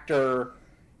leading actor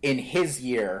in his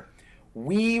year,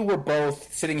 we were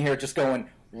both sitting here just going,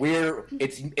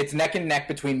 it's neck and neck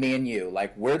between me and you.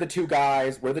 Like, we're the two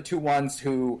guys, we're the two ones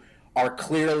who are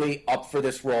clearly up for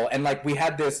this role. And like, we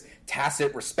had this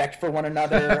tacit respect for one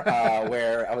another,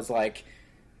 where I was like,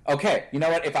 okay, you know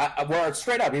what? Well,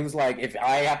 straight up, he was like, if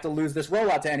I have to lose this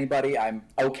role out to anybody, I'm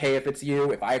okay if it's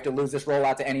you. If I have to lose this role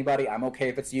out to anybody, I'm okay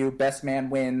if it's you. Best man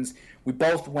wins. We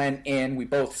both went in. We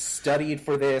both studied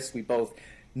for this. We both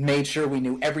made sure we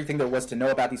knew everything there was to know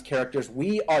about these characters.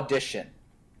 We audition.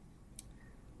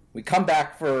 We come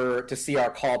back to see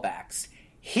our callbacks.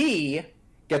 He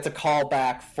gets a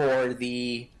callback for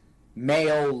the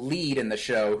male lead in the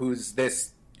show, who's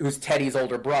Teddy's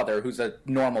older brother, who's a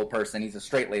normal person. He's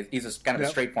a kind of a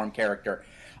straightforward character.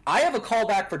 I have a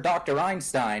callback for Dr.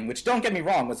 Einstein, which, don't get me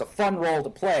wrong, was a fun role to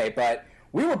play, but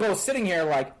we were both sitting here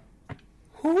like,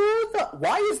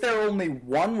 why is there only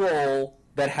one role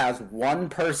that has one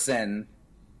person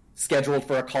scheduled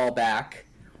for a callback?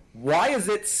 Why is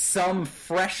it some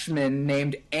freshman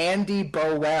named Andy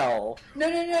Bowell?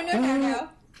 No.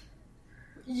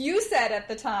 You said at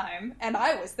the time, and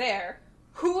I was there,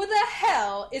 who the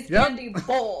hell is Andy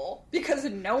Bowl? Because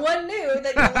no one knew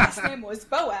that your last name was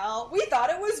Bowell. We thought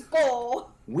it was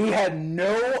Bowl. We had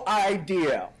no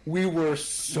idea. We were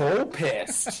so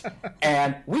pissed.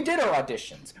 And we did our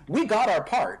auditions. We got our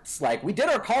parts. Like, we did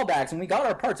our callbacks, and we got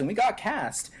our parts, and we got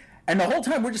cast. And the whole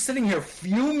time we're just sitting here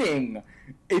fuming.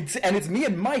 It's me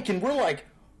and Mike, and we're like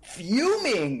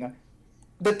fuming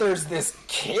that there's this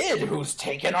kid who's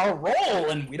taken our role,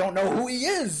 and we don't know who he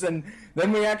is. And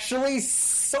then we actually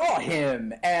saw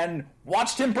him and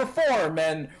watched him perform,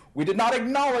 and we did not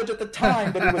acknowledge at the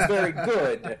time that he was very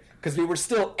good, because we were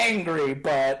still angry,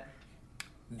 but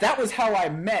that was how I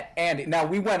met Andy. Now,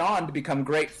 we went on to become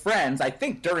great friends, I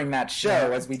think, during that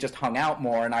show, as we just hung out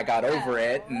more, and I got over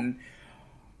it, and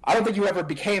I don't think you ever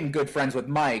became good friends with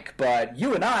Mike, but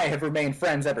you and I have remained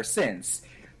friends ever since.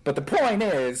 But the point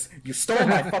is, you stole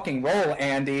my fucking role,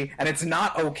 Andy, and it's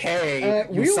not okay,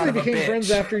 you we son only of a became bitch. friends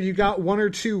after you got one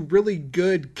or two really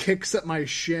good kicks at my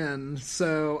shin,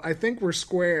 so I think we're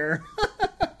square.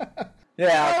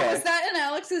 Yeah, okay. Oh, was that in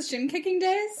Alex's shin kicking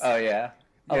days? Oh, yeah.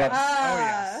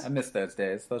 Yes. I miss those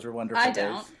days. Those were wonderful I days.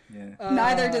 don't. Yeah.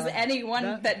 Neither does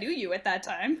anyone that knew you at that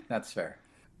time. That's fair.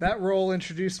 That role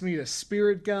introduced me to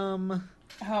Spirit Gum.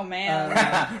 Oh,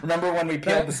 man. Remember when we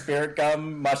peeled the Spirit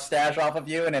Gum mustache off of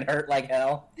you and it hurt like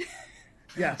hell?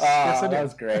 Yes, yes, I do. That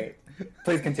was great.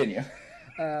 Please continue.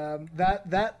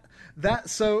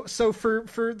 So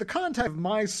for the context of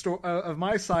my of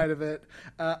my side of it,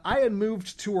 I had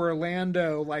moved to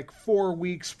Orlando like 4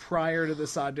 weeks prior to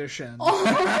this audition.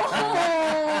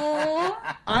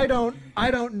 I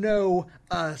don't know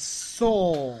a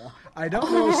soul. I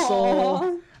don't know a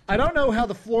soul. I don't know how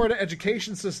the Florida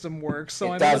education system works,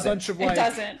 so I'm in a bunch of like... It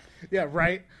doesn't. Yeah,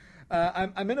 right.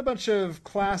 I'm in a bunch of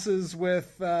classes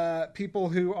with people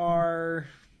who are...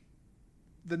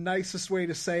 The nicest way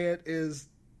to say it is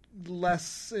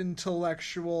less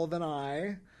intellectual than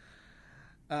I.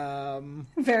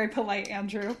 Very polite,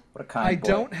 Andrew. What a kind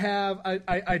boy.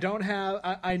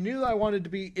 I knew I wanted to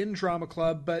be in drama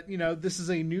club, but this is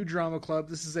a new drama club.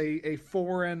 This is a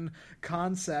foreign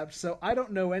concept, so I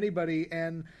don't know anybody,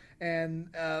 and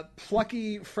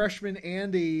plucky freshman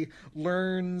Andy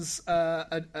learns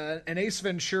an Ace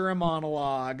Ventura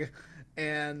monologue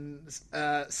and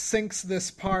sinks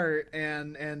this part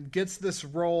and gets this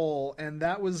role, and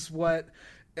that was what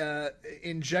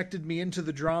injected me into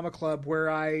the drama club, where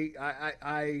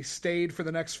I stayed for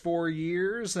the next 4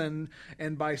 years, and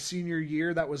by senior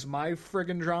year that was my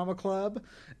friggin' drama club,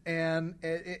 and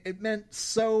it meant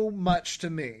so much to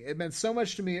me. It meant so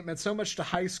much to me. It meant so much to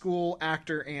high school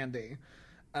actor Andy.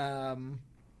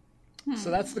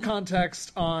 So that's the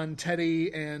context on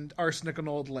Teddy and Arsenic and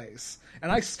Old Lace,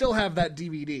 and I still have that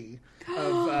DVD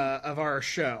of our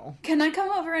show. Can I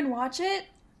come over and watch it?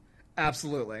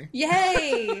 Absolutely.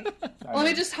 Yay! Let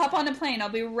me just hop on a plane. I'll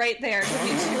be right there. Give me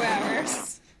 2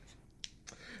 hours.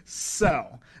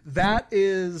 So, that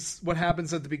is what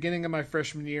happens at the beginning of my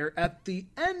freshman year. At the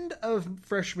end of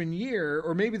freshman year,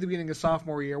 or maybe the beginning of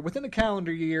sophomore year, within a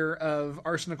calendar year of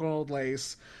Arsenic and Old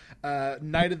Lace,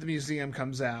 Night at the Museum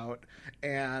comes out.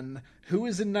 And who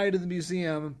is in Night at the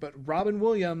Museum but Robin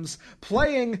Williams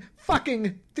playing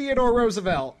fucking Theodore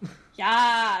Roosevelt?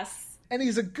 Yes! And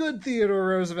he's a good Theodore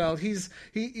Roosevelt.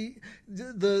 The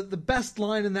best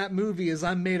line in that movie is,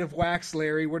 "I'm made of wax,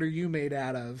 Larry. What are you made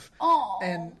out of?"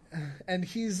 Oh. And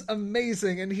he's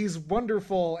amazing, and he's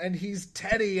wonderful, and he's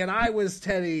Teddy, and I was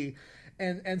Teddy.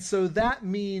 And so that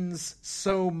means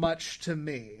so much to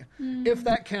me. Mm. If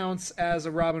that counts as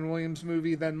a Robin Williams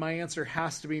movie, then my answer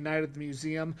has to be Night at the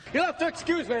Museum. You'll have to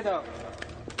excuse me, though.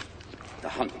 The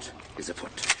hunt is afoot.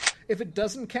 If it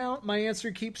doesn't count, my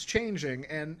answer keeps changing,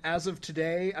 and as of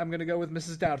today, I'm going to go with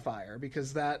Mrs. Doubtfire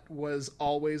because that was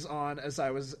always on as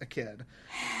I was a kid.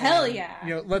 Hell yeah!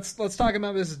 You know, let's talk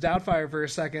about Mrs. Doubtfire for a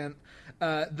second.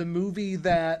 The movie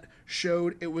that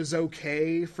showed it was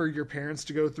okay for your parents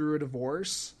to go through a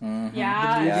divorce. Mm-hmm.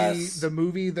 Yeah, The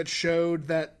movie that showed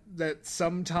that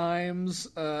sometimes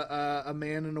a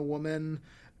man and a woman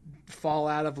fall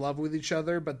out of love with each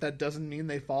other, but that doesn't mean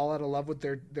they fall out of love with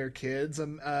their kids.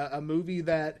 A movie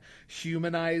that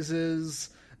humanizes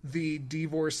the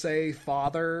divorcee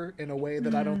father in a way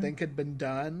that I don't think had been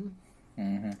done.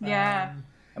 Mm-hmm. Yeah.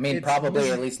 I mean,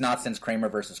 probably at least not since Kramer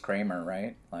versus Kramer,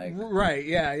 right? Like, right?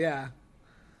 Yeah.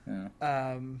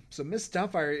 So Miss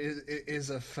Doubtfire is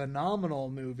a phenomenal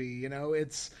movie. You know,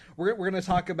 we're going to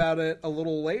talk about it a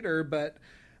little later, but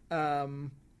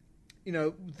you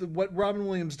know, what Robin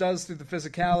Williams does through the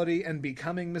physicality and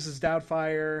becoming Mrs.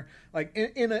 Doubtfire, like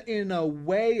in a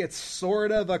way, it's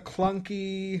sort of a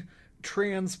clunky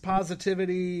trans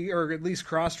positivity, or at least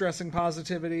cross-dressing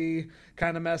positivity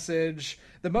kind of message.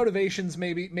 The motivations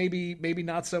maybe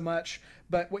not so much,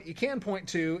 but what you can point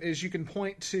to is you can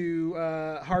point to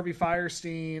Harvey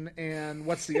Fierstein and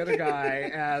what's the other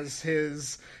guy as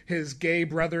his gay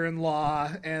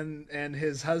brother-in-law and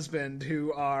his husband,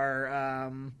 who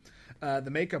are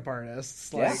the makeup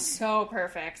artists. Like, so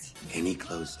perfect. Any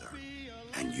closer,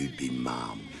 and you'd be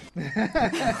mom.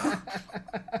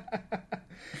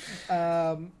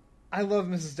 I love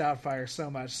Mrs. Doubtfire so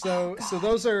much. So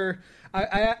those are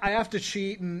I have to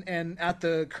cheat, and at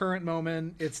the current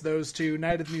moment it's those two,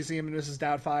 Night at the Museum and Mrs.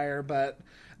 Doubtfire, but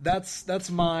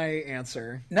that's my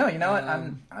answer. No, you know what?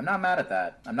 I'm not mad at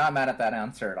that. I'm not mad at that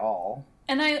answer at all.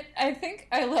 And I think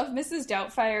I love Mrs.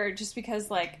 Doubtfire just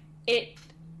because, like, it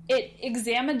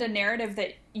examined a narrative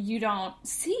that you don't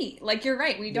see. Like, you're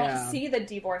right, we don't see the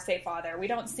divorcee father. We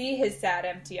don't see his sad,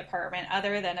 empty apartment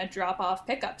other than a drop-off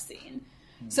pickup scene.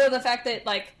 So the fact that,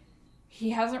 like, he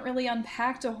hasn't really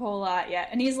unpacked a whole lot yet,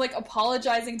 and he's, like,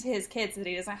 apologizing to his kids that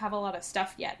he doesn't have a lot of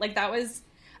stuff yet. Like, that was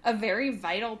a very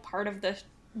vital part of the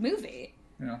movie.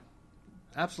 Yeah.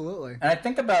 Absolutely. And I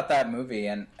think about that movie,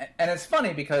 and it's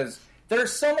funny because there are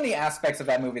so many aspects of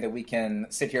that movie that we can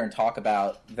sit here and talk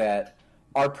about that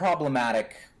are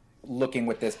problematic looking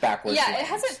with this backwards lens. It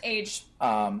hasn't aged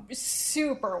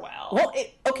super well. Well,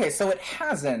 so it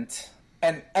hasn't,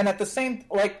 and at the same,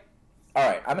 like, all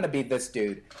right, I'm going to be this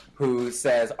dude who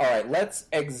says, all right, let's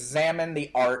examine the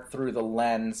art through the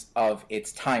lens of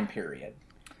its time period.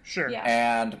 Sure. Yeah.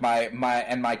 And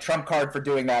my trump card for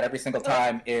doing that every single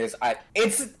time is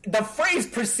it's the phrase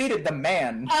preceded the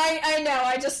man. I know.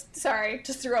 I just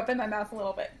threw up in my mouth a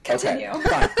little bit. Continue.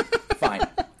 Okay, fine.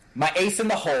 My ace in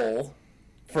the hole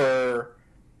for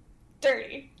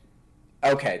dirty.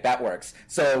 Okay, that works.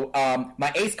 So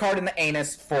my ace card in the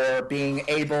anus for being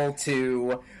able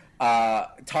to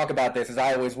talk about this is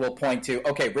I always will point to,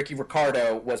 okay, Ricky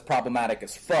Ricardo was problematic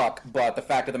as fuck, but the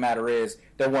fact of the matter is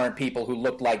there weren't people who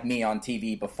looked like me on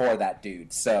TV before that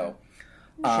dude. So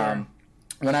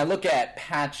when I look at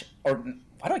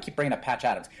why do I keep bringing up Patch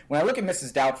Adams? When I look at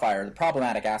Mrs. Doubtfire, the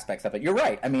problematic aspects of it, you're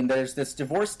right. I mean, there's this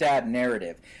divorced dad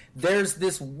narrative. There's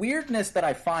this weirdness that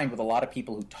I find with a lot of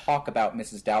people who talk about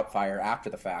Mrs. Doubtfire after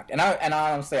the fact. And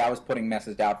honestly, I was putting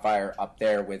Mrs. Doubtfire up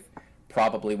there with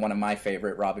probably one of my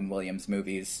favorite Robin Williams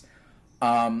movies.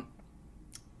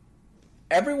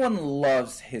 Everyone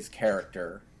loves his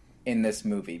character in this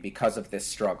movie because of this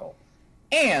struggle.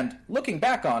 And, looking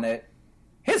back on it,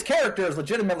 his character is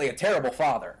legitimately a terrible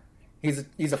father.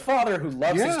 He's a father who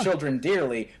loves his children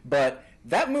dearly, but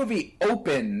that movie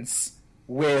opens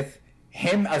with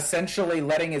him essentially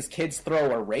letting his kids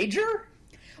throw a rager?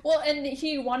 Well, and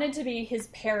he wanted to be his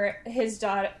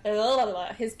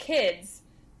kid's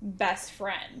best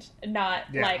friend, not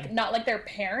like their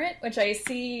parent, which I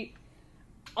see.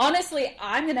 Honestly,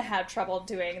 I'm going to have trouble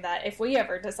doing that if we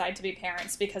ever decide to be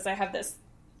parents because I have this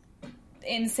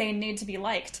insane need to be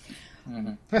liked.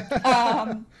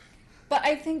 Mm-hmm. But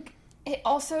I think it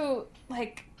also,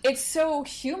 like, it's so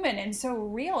human and so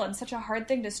real and such a hard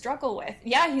thing to struggle with.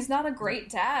 Yeah, he's not a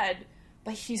great dad,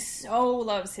 but he so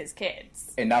loves his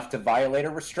kids. Enough to violate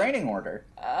a restraining order.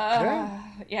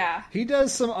 Yeah. He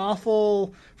does some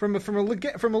awful, from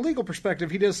a legal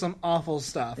perspective, he does some awful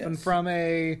stuff. Yes. And from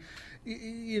a,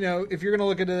 you know, if you're going to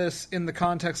look at this in the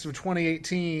context of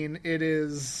 2018, it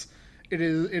is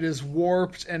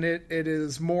warped and it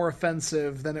is more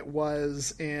offensive than it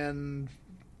was in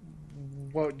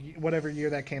whatever year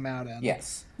that came out in.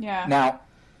 Yes. Yeah. Now,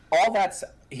 all that's...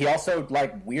 He also,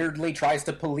 like, weirdly tries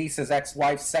to police his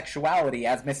ex-wife's sexuality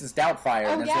as Mrs. Doubtfire.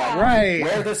 Oh, and it's yeah. like, right.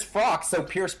 Wear this frock so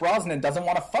Pierce Brosnan doesn't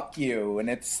want to fuck you. And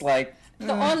it's like...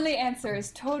 The only answer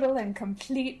is total and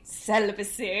complete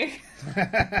celibacy.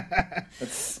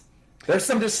 There's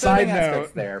some disturbing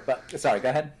aspects there, but sorry, go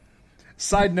ahead.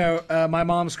 Side note, my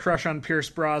mom's crush on Pierce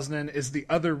Brosnan is the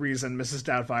other reason Mrs.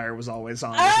 Doubtfire was always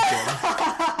on as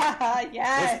a kid.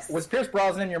 Yes. Was Pierce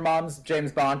Brosnan your mom's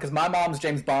James Bond? Because my mom's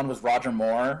James Bond was Roger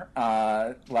Moore.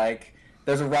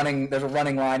 There's a running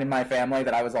line in my family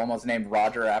that I was almost named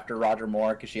Roger after Roger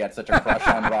Moore because she had such a crush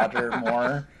on Roger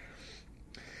Moore.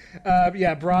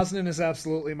 Yeah, Brosnan is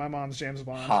absolutely my mom's James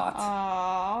Bond. Hot.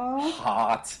 Aww.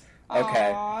 Hot.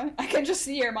 Okay. Aww. I can just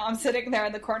see your mom sitting there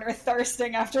in the corner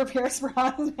thirsting after Pierce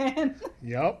Brosnan.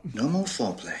 Yep. No more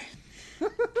foreplay.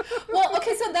 Well,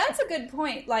 okay, so that's a good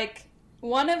point. Like,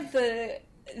 one of the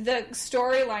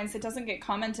storylines that doesn't get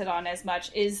commented on as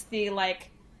much is the, like,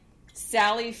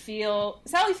 Sally Fields,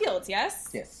 yes?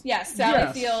 Yes. Yes, Sally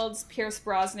Yes. Fields, Pierce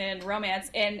Brosnan romance,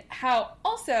 and how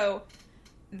also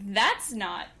that's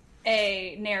not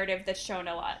a narrative that's shown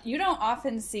a lot. You don't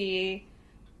often see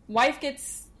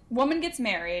woman gets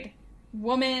married,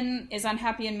 woman is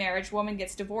unhappy in marriage, woman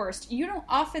gets divorced. You don't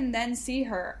often then see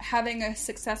her having a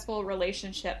successful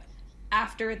relationship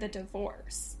after the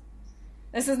divorce.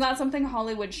 This is not something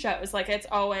Hollywood shows. Like, it's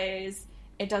always,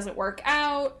 it doesn't work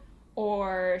out,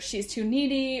 or she's too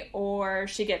needy, or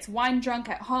she gets wine drunk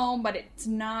at home, but it's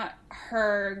not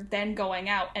her then going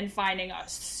out and finding a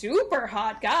super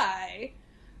hot guy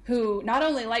who not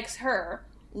only likes her,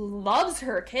 loves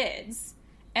her kids,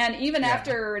 and even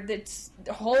after this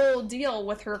whole deal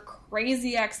with her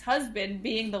crazy ex-husband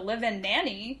being the live-in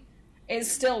nanny,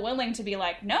 is still willing to be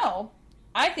like, no,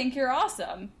 I think you're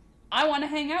awesome. I want to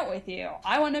hang out with you.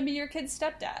 I want to be your kid's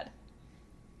stepdad.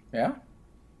 Yeah.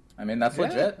 I mean, that's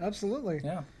legit. Absolutely.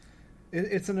 Yeah.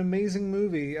 It's an amazing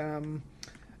movie.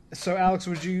 So, Alex,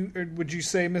 would you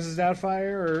say Mrs.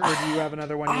 Doubtfire, or do you have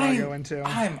another one you want to go into?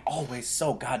 I'm always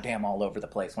so goddamn all over the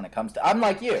place when it comes to... I'm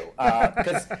like you.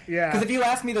 Because if you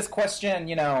asked me this question,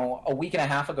 a week and a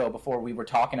half ago before we were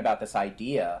talking about this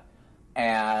idea,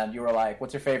 and you were like,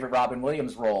 what's your favorite Robin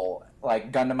Williams role?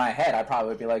 Like, gun to my head, I'd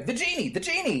probably be like, the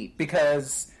genie!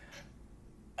 Because,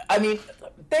 I mean,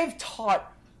 they have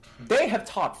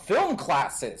taught film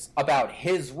classes about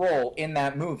his role in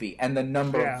that movie and the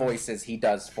number of voices he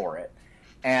does for it.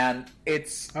 And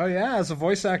it's... Oh, yeah, as a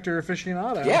voice actor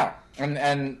aficionado. Yeah,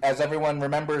 and as everyone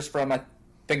remembers from, I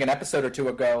think, an episode or two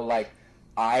ago, like,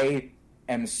 I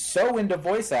am so into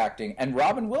voice acting, and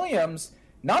Robin Williams,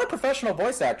 not a professional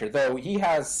voice actor, though he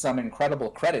has some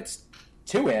incredible credits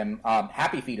to him.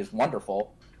 Happy Feet is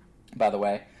wonderful, by the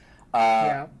way.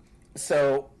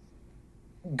 So...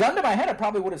 gun to my head, I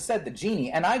probably would have said the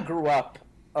genie. And I grew up,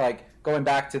 like, going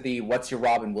back to the What's Your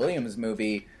Robin Williams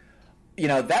movie.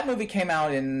 That movie came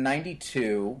out in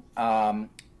 92, and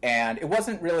it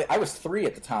wasn't really... I was 3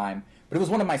 at the time, but it was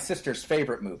one of my sister's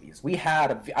favorite movies.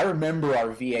 I remember our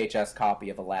VHS copy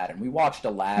of Aladdin. We watched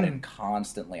Aladdin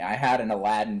constantly. I had an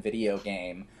Aladdin video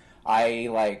game.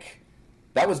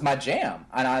 That was my jam,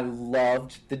 and I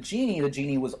loved the genie. The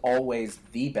genie was always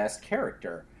the best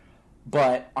character.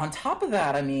 But on top of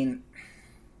that, I mean,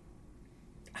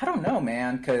 I don't know,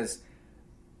 man, because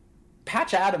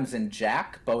Patch Adams and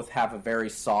Jack both have a very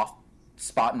soft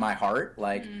spot in my heart.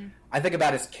 Like, I think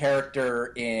about his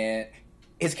characters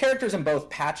in both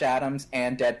Patch Adams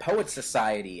and Dead Poets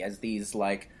Society as these,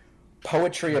 like,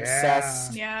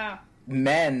 poetry-obsessed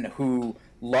men who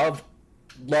love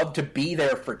to be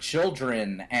there for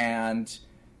children, and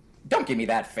don't give me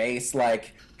that face,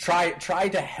 like... Try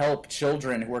to help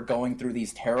children who are going through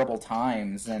these terrible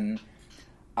times, and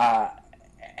I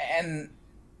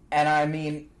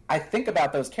mean, I think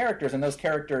about those characters, and those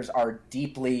characters are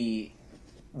deeply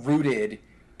rooted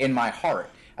in my heart.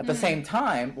 At the same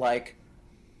time, like,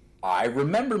 I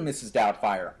remember Mrs.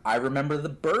 Doubtfire. I remember the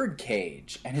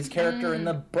Birdcage and his character in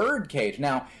the Birdcage.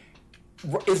 Now,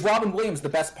 is Robin Williams the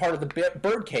best part of the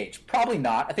Birdcage? Probably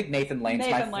not. I think Nathan Lane's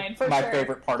my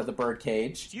favorite part of the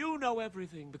Birdcage. You know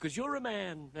everything because you're a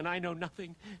man, and I know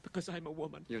nothing because I'm a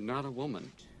woman. You're not a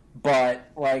woman. But,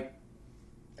 like,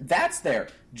 that's there.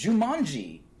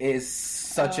 Jumanji is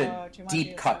such a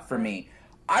deep cut for me.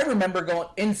 I remember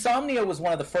Insomnia was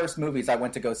one of the first movies I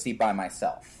went to go see by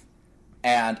myself.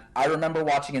 And I remember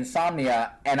watching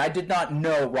Insomnia, and I did not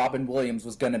know Robin Williams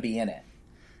was going to be in it.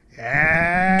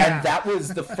 Yeah. And that was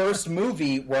the first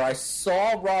movie where I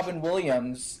saw Robin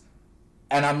Williams,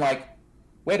 and I'm like,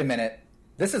 wait a minute,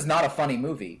 this is not a funny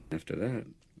movie. After that,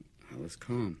 I was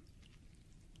calm.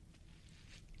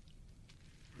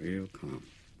 Real calm.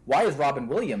 Why is Robin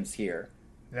Williams here?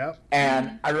 Yep.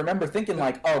 And I remember thinking,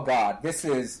 like, oh, God, this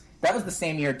is that was the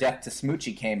same year Death to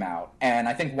Smoochie came out, and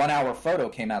I think 1 Hour Photo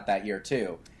came out that year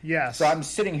too. Yes. So I'm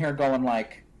sitting here going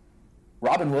like,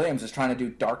 Robin Williams is trying to do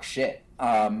dark shit.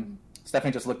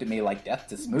 Stephanie just looked at me like, Death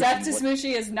to Smoochie? Death to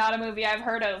Smoochie is not a movie I've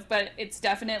heard of, but it's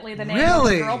definitely the name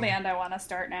Really? of the girl band I want to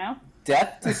start now.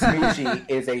 Death to Smoochie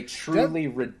is a truly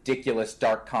ridiculous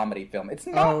dark comedy film. It's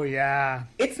not. Oh, yeah.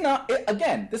 It's not.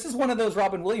 Again, this is one of those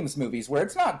Robin Williams movies where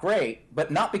it's not great, but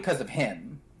not because of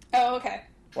him. Oh, okay.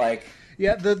 Like,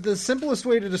 Yeah, the simplest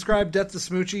way to describe Death to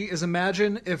Smoochie is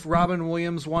imagine if Robin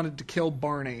Williams wanted to kill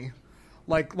Barney.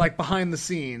 Like behind the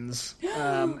scenes.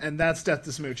 And that's Death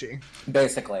to Smoochie.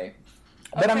 basically.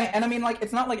 But Okay. I mean, like,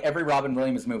 it's not like every Robin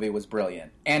Williams movie was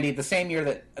brilliant. Andy, the same year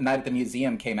that A Night at the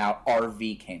Museum came out,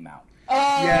 RV came out.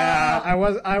 Oh, Yeah, I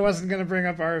wasn't going to bring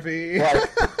up RV. Like,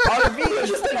 RV you're is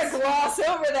just gonna gloss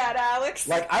over that, Alex.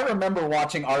 like, I remember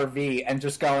watching RV and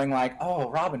just going like, oh,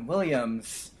 Robin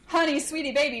Williams, Honey,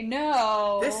 sweetie, baby,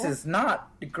 no. this is not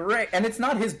great. And it's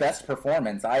not his best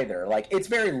performance either. Like, it's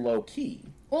very low-key.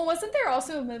 Well, wasn't there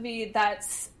also a movie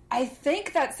that's, I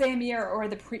think that same year or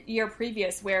the year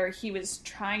previous, where he was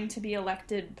trying to be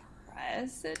elected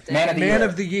president? Man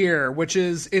of the Year, which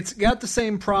is, it's got the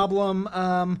same problem.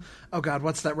 Oh God,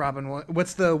 what's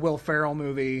the Will Ferrell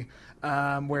movie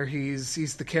where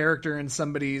he's the character in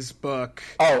somebody's book?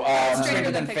 Oh,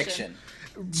 Stranger Than Fiction.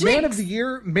 Man of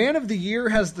the Year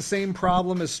has the same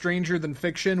problem as Stranger Than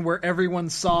Fiction, where everyone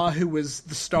saw who was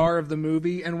the star of the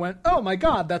movie and went, "Oh my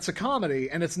God, that's a comedy,"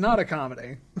 and it's not a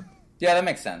comedy. Yeah, that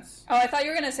makes sense. Oh, I thought you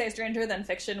were going to say Stranger Than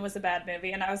Fiction was a bad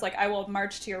movie, and I was like, I will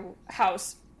march to your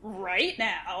house right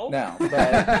now.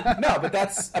 But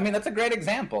that's a great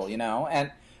example, you know. And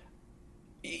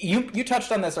you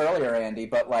touched on this earlier, Andy,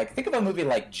 but like, think of a movie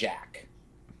like Jack.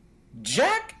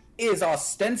 Jack is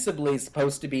ostensibly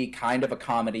supposed to be kind of a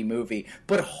comedy movie,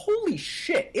 but holy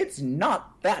shit, it's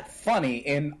not that funny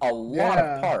in a lot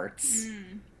of parts.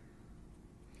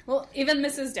 Well, even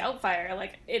Mrs. Doubtfire,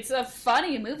 like, it's a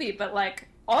funny movie, but like,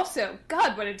 also,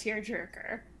 God, what a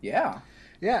tearjerker. Yeah.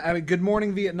 Yeah, I mean, Good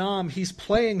Morning Vietnam, he's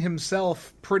playing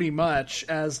himself pretty much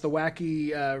as the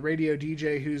wacky radio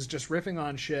DJ who's just riffing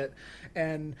on shit.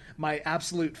 And my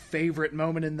absolute favorite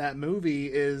moment in that movie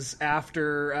is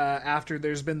after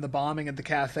there's been the bombing at the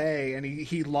cafe, and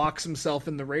he locks himself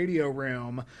in the radio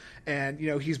room, and you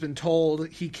know he's been told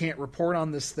he can't report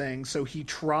on this thing, so he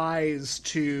tries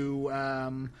to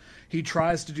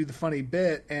do the funny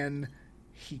bit, and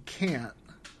he can't.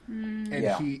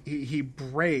 And he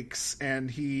breaks, and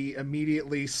he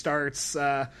immediately starts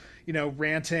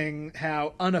ranting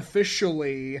how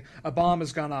unofficially a bomb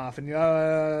has gone off,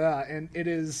 and it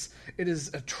is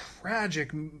a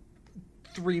tragic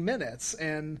 3 minutes,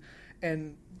 and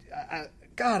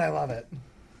God, I love it.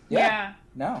 Yeah.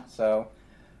 No, so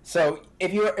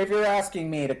if you're asking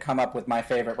me to come up with my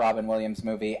favorite Robin Williams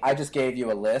movie, I just gave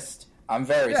you a list. I'm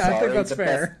very sorry. I think that's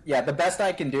fair. The best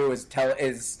I can do is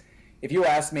if you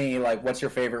ask me, like, what's your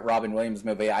favorite Robin Williams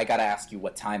movie, I gotta ask you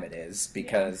what time it is,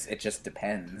 because it just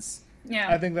depends. Yeah,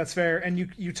 I think that's fair. And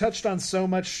you touched on so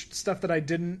much stuff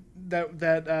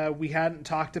that we hadn't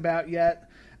talked about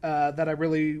yet, that I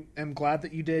really am glad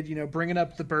that you did. You know, bringing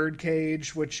up The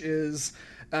Birdcage, which is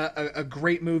a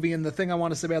great movie. And the thing I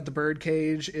want to say about The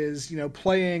Birdcage is, you know,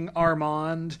 playing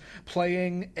Armand,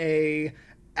 playing a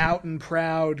out and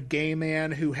proud gay man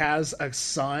who has a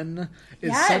son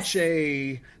is such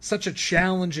a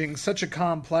challenging, such a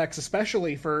complex,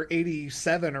 especially for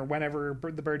 87 or whenever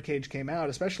The Birdcage came out,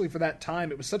 especially for that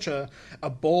time. It was such a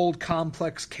bold,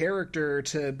 complex character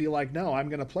to be like, no, I'm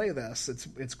going to play this.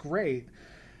 It's great.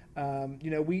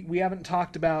 We haven't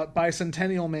talked about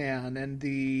Bicentennial Man and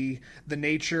the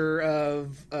nature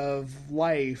of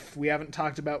life. We haven't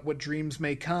talked about What Dreams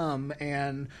May Come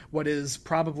and what is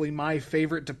probably my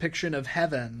favorite depiction of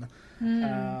heaven.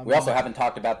 We also haven't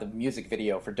talked about the music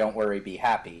video for Don't Worry, Be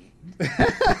Happy.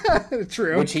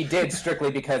 True. Which he did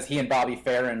strictly because he and Bobby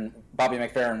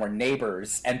McFerrin were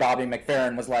neighbors, and Bobby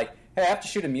McFerrin was like, hey, I have to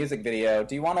shoot a music video.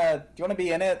 Do you want to be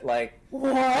in it? Like,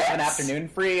 what? Have an afternoon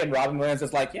free? And Robin Williams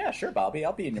is like, yeah, sure, Bobby,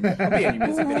 I'll be in your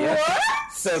music video. What?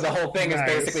 So the whole thing is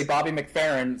basically Bobby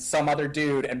McFerrin, some other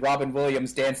dude, and Robin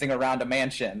Williams dancing around a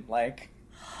mansion. Like,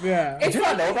 yeah. Did you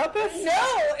not know about this?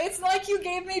 No, it's like you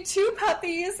gave me 2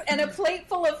 puppies and a plate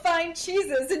full of fine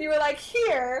cheeses, and you were like,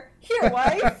 here,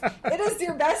 wife, it is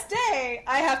your best day.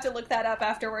 I have to look that up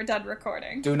after we're done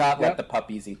recording. Do not let the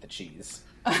puppies eat the cheese.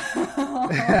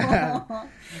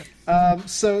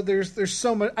 So there's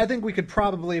so much. I think we could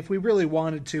probably, if we really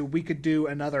wanted to, we could do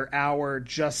another hour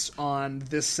just on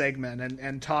this segment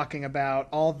and talking about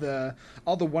all the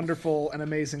wonderful and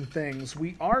amazing things.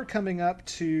 We are coming up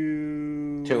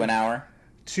to an hour.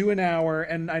 to an hour,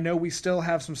 and I know we still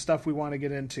have some stuff we want to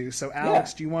get into. So,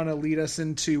 Alex, do you want to lead us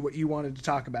into what you wanted to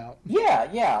talk about?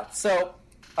 Yeah. So,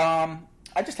 I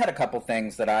just had a couple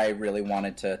things that I really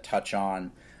wanted to touch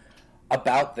on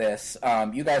about this.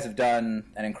 You guys have done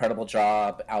an incredible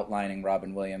job outlining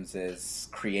Robin Williams'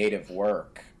 creative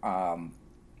work. A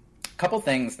couple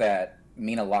things that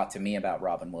mean a lot to me about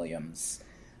Robin Williams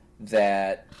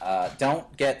that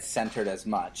don't get centered as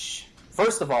much.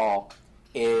 First of all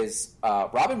is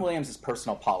Robin Williams'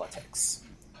 personal politics.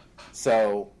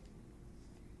 So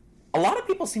a lot of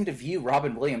people seem to view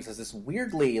Robin Williams as this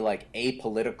weirdly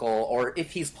apolitical, or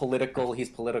if he's political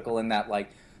in that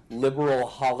liberal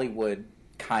Hollywood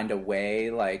kind of way.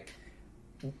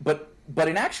 But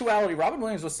in actuality, Robin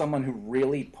Williams was someone who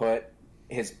really put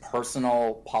his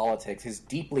personal politics, his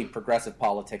deeply progressive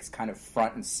politics, kind of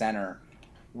front and center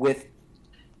with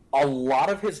a lot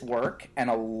of his work and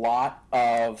a lot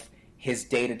of his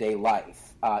day-to-day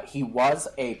life. He was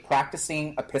a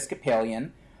practicing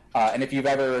Episcopalian, and if you've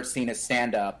ever seen his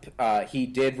stand-up, he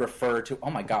did refer to...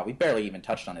 Oh my God, we barely even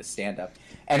touched on his stand-up.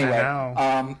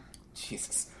 Anyway,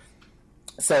 Jesus.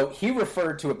 So he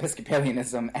referred to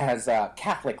Episcopalianism as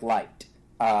Catholic light.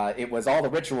 It was all the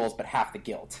rituals, but half the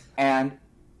guilt. And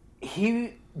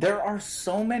there are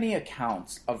so many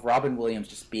accounts of Robin Williams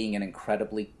just being an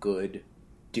incredibly good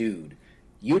dude.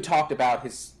 You talked about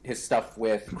his stuff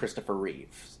with Christopher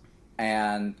Reeves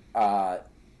and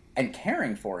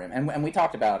caring for him, and we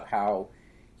talked about how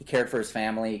he cared for his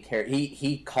family.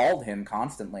 He called him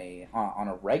constantly on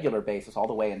a regular basis all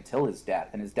the way until his death,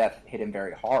 and his death hit him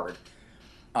very hard.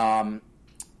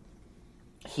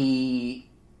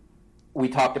 We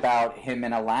talked about him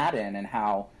in Aladdin and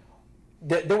how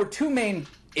there were two main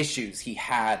issues he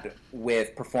had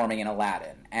with performing in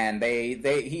Aladdin, and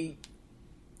he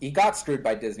got screwed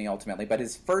by Disney ultimately. But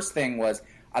his first thing was,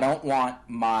 I don't want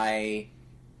my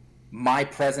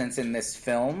presence in this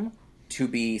film to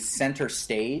be center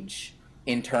stage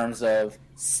in terms of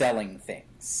selling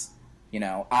things. You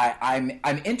know, I'm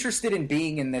interested in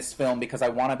being in this film because I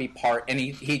want to be part. And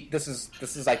this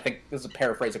is I think this is a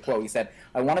paraphrase, a quote. He said,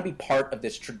 "I want to be part of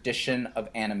this tradition of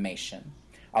animation.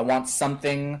 I want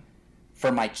something for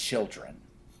my children."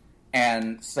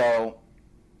 And so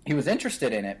he was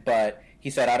interested in it, but he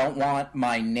said, "I don't want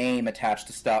my name attached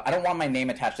to stuff. I don't want my name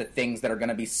attached to things that are going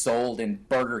to be sold in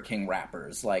Burger King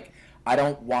wrappers. I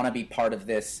don't want to be part of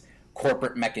this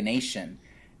corporate machination."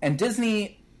 And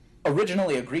Disney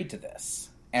originally agreed to this,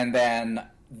 and then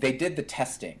they did the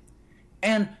testing.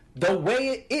 And the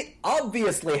way it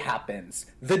obviously happens,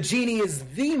 the genie is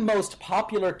the most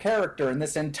popular character in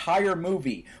this entire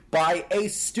movie by a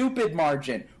stupid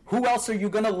margin. Who else are you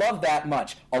going to love that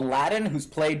much? Aladdin, who's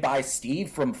played by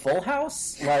Steve from Full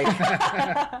House?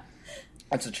 That's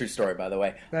a true story, by the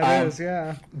way. That is,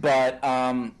 yeah. But,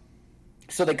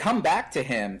 so they come back to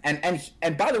him,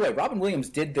 and by the way, Robin Williams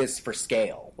did this for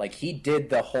scale. He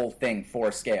did the whole thing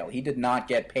for scale. He did not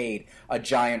get paid a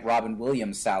giant Robin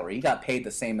Williams salary. He got paid the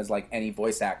same as any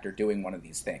voice actor doing one of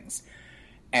these things.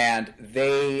 And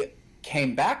they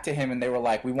came back to him and they were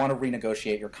like, "We want to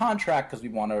renegotiate your contract because we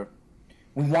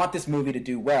want this movie to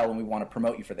do well and we want to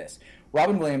promote you for this."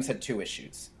 Robin Williams had two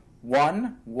issues.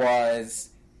 One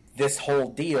was this whole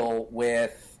deal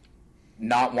with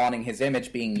not wanting his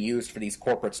image being used for these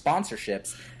corporate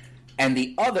sponsorships. And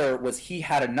the other was he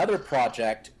had another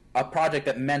project, a project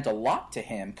that meant a lot to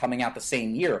him, coming out the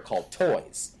same year, called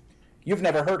Toys. You've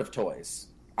never heard of Toys.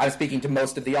 I'm speaking to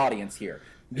most of the audience here.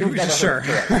 You've never heard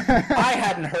of Toys. I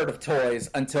hadn't heard of Toys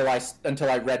until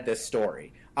I read this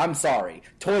story. I'm sorry.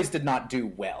 Toys did not do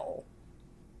well.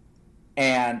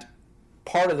 And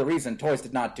part of the reason Toys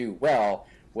did not do well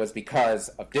was because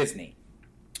of Disney.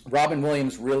 Robin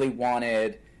Williams really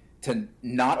wanted to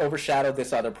not overshadow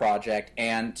this other project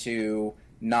and to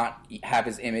not have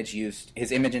his image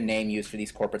and name used for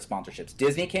these corporate sponsorships.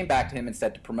 Disney came back to him and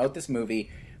said, "To promote this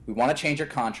movie, we want to change your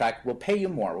contract. We'll pay you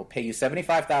more. We'll pay you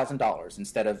 $75,000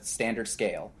 instead of standard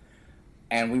scale.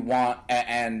 And we want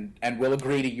and we'll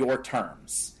agree to your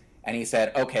terms." And he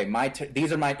said, "Okay,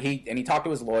 these are my." He talked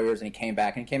to his lawyers and he came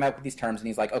back with these terms and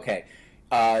he's like, "Okay,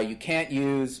 you can't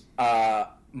use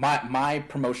my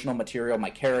promotional material, my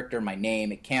character, my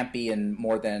name. It can't be in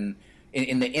more than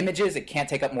in the images. It can't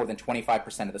take up more than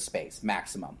 25% of the space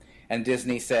maximum." And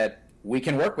Disney said, "We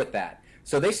can work with that."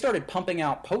 So they started pumping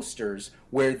out posters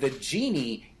where the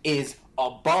genie is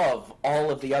above all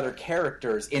of the other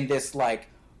characters in this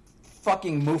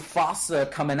fucking Mufasa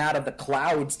coming out of the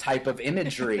clouds type of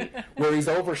imagery where he's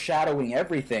overshadowing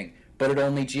everything. But it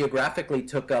only geographically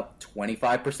took up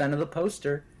 25% of the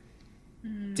poster.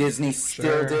 Disney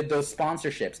still did those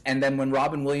sponsorships. And then when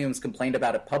Robin Williams complained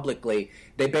about it publicly,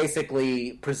 they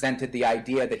basically presented the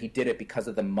idea that he did it because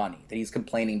of the money, that he's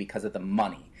complaining because of the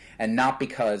money, and not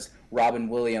because Robin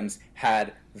Williams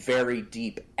had very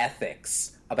deep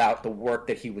ethics about the work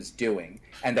that he was doing,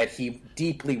 and that he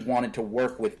deeply wanted to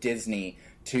work with Disney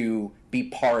to be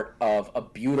part of a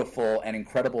beautiful and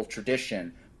incredible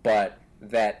tradition, but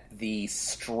that the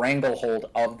stranglehold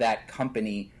of that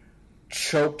company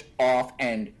choked off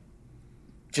and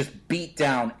just beat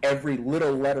down every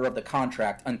little letter of the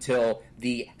contract until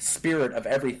the spirit of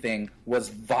everything was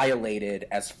violated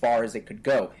as far as it could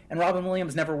go. And Robin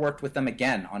Williams never worked with them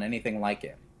again on anything like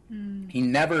it. He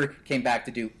never came back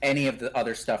to do any of the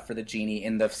other stuff for the Genie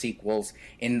in the sequels,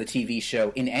 in the TV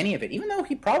show, in any of it, even though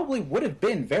he probably would have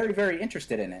been very, very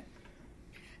interested in it.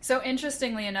 So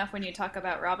interestingly enough, when you talk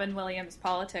about Robin Williams'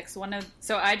 politics,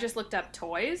 so I just looked up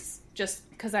Toys, just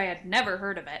because I had never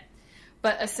heard of it.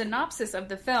 But a synopsis of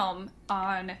the film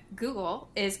on Google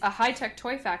is a high-tech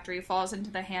toy factory falls into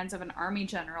the hands of an army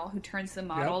general who turns the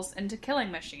models into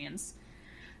killing machines.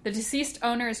 The deceased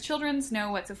owner's children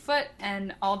know what's afoot,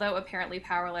 and although apparently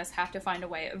powerless, have to find a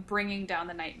way of bringing down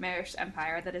the nightmarish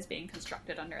empire that is being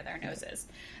constructed under their noses.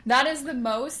 That is the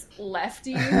most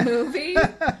lefty movie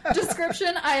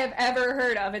description I have ever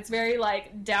heard of. It's very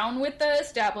like, down with the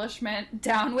establishment,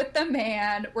 down with the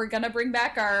man, we're gonna bring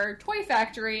back our toy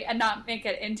factory and not make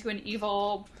it into an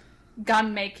evil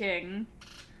gun-making.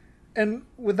 And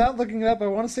without looking it up, I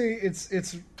want to say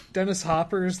it's Dennis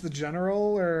Hopper's the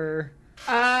general, or...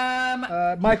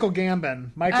 Michael Gambon.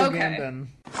 Gambon.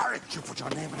 How did you put your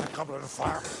name in the goblet of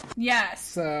fire? Yes.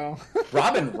 So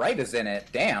Robin Wright is in it.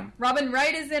 Damn. Robin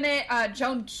Wright is in it.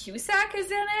 Joan Cusack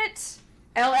is in it.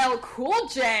 LL Cool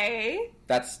J.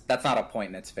 That's not a point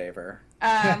in its favor.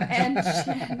 And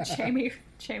Jamie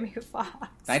Foxx.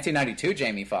 1992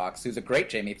 Jamie Foxx, who's a great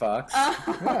Jamie Foxx.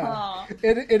 Yeah.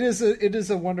 It is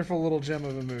a wonderful little gem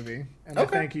of a movie, and I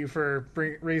thank you for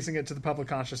raising it to the public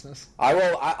consciousness.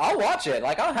 I'll watch it.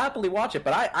 Like, I'll happily watch it,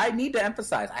 but I need to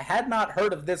emphasize, I had not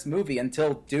heard of this movie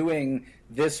until doing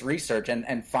this research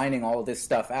and finding all of this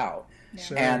stuff out. Yeah.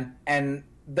 Sure. And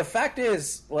the fact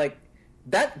is, like,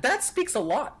 that speaks a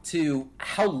lot to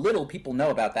how little people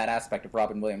know about that aspect of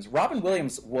Robin Williams. Robin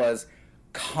Williams was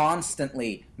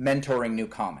constantly mentoring new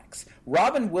comics.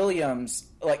 Robin Williams,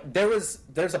 like, there's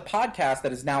a podcast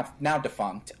that is now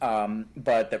defunct,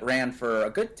 but that ran for a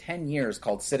good 10 years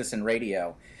called Citizen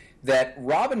Radio, that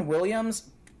Robin Williams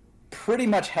pretty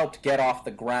much helped get off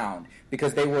the ground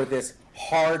because they were this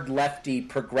hard lefty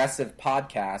progressive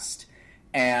podcast,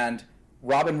 and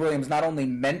Robin Williams not only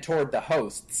mentored the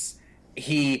hosts,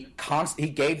 he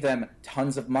gave them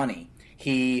tons of money.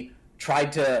 He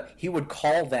would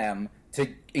call them to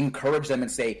encourage them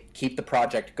and say, keep the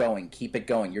project going, keep it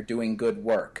going, you're doing good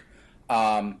work.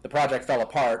 The project fell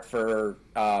apart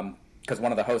because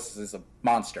one of the hosts is a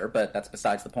monster, but that's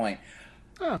besides the point.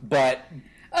 Huh. But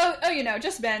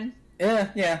just Ben.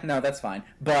 Yeah, no, that's fine.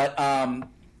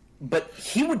 But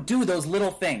he would do those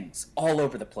little things all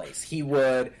over the place. He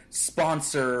would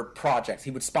sponsor projects.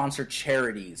 He would sponsor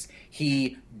charities.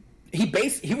 He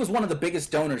was one of the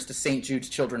biggest donors to St. Jude's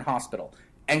Children's Hospital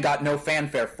and got no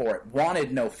fanfare for it,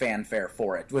 wanted no fanfare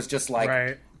for it. Was just like,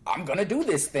 right. I'm going to do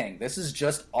this thing. This is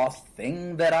just a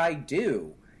thing that I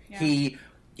do. Yeah.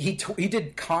 He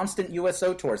did constant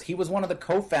USO tours. He was one of the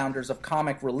co-founders of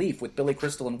Comic Relief with Billy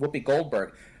Crystal and Whoopi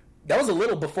Goldberg. That was a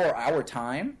little before our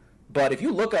time. But if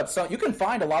you look up, you can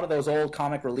find a lot of those old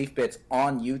Comic Relief bits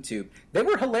on YouTube. They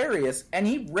were hilarious, and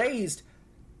he raised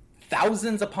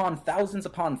thousands upon thousands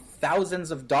upon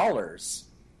thousands of dollars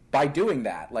by doing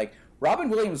that. Like, Robin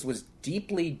Williams was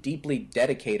deeply, deeply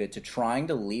dedicated to trying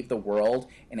to leave the world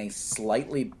in a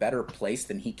slightly better place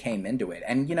than he came into it.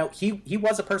 And, he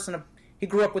was a person he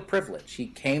grew up with privilege. He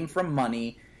came from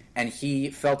money, and he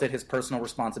felt it his personal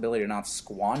responsibility to not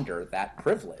squander that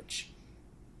privilege.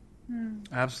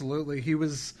 Absolutely. He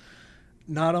was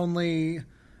not only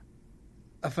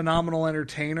a phenomenal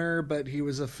entertainer, but he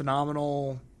was a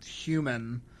phenomenal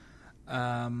human.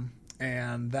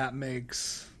 And that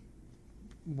makes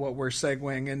what we're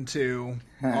segueing into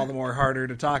all the more harder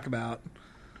to talk about.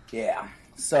 Yeah.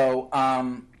 So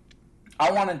I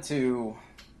wanted to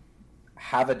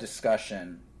have a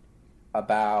discussion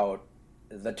about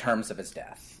the terms of his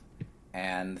death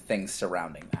and things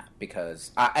surrounding that,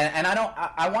 because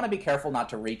I want to be careful not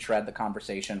to retread the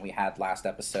conversation we had last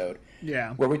episode,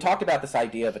 where we talked about this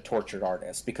idea of a tortured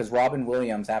artist, because Robin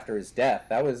Williams, after his death,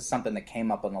 that was something that came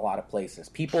up in a lot of places.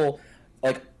 People,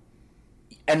 like,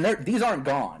 and these aren't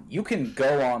gone. You can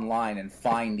go online and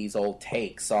find these old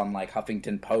takes on, like,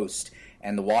 Huffington Post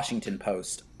and the Washington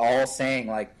Post, all saying,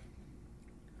 like,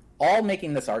 all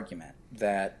making this argument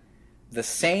that the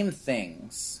same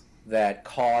things that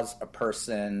cause a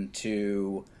person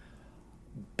to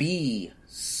be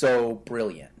so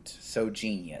brilliant, so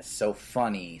genius, so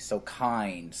funny, so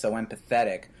kind, so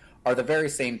empathetic, are the very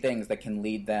same things that can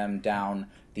lead them down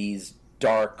these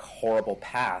dark, horrible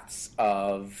paths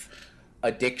of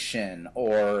addiction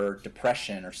or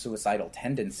depression or suicidal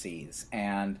tendencies.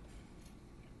 And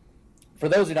for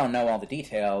those who don't know all the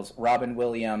details, Robin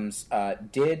Williams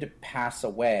did pass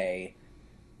away.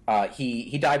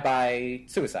 He died by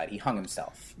suicide. He hung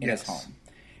himself in his home.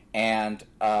 And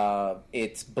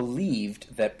it's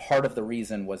believed that part of the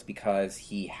reason was because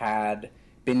he had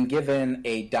been given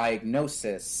a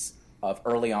diagnosis of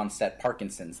early onset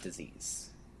Parkinson's disease.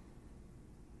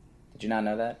 Did you not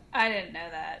know that? I didn't know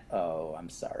that. Oh, I'm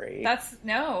sorry.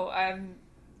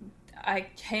 I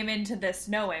came into this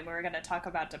knowing we were going to talk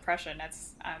about depression.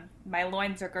 My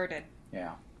loins are girded.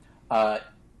 Yeah.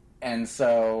 And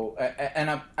so,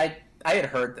 I had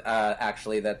heard,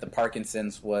 actually, that the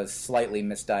Parkinson's was slightly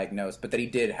misdiagnosed, but that he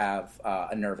did have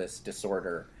a nervous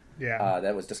disorder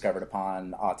that was discovered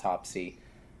upon autopsy.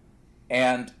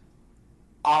 And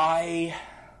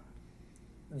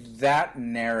that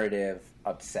narrative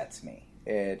upsets me.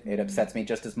 It upsets me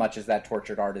just as much as that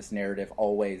tortured artist narrative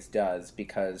always does,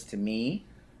 because to me,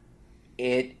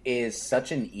 it is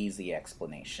such an easy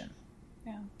explanation.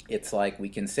 Yeah. It's like we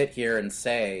can sit here and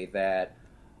say that,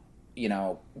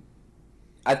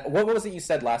 what was it you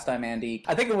said last time, Andy?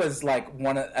 I think it was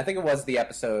the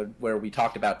episode where we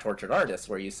talked about tortured artists,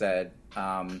 where you said,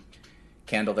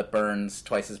 candle that burns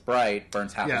twice as bright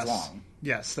burns half as long.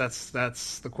 Yes,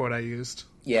 that's the quote I used.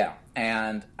 Yeah,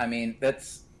 and I mean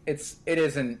it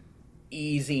is an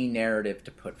easy narrative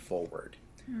to put forward.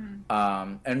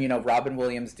 And Robin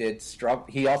Williams did struggle.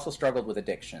 He also struggled with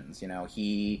addictions.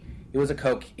 He was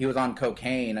on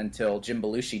cocaine until Jim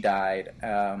Belushi died.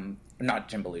 Not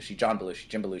Jim Belushi, John Belushi.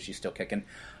 Jim Belushi's still kicking.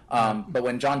 But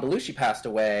when John Belushi passed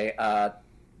away, that's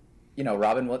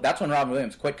when Robin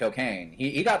Williams quit cocaine.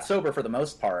 He got sober for the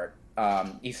most part.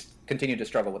 He continued to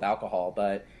struggle with alcohol,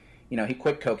 but he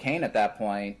quit cocaine at that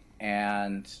point,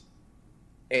 and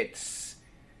it's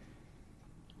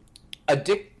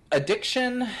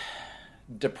addiction,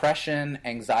 depression,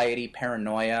 anxiety,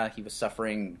 paranoia. He was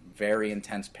suffering very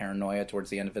intense paranoia towards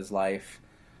the end of his life.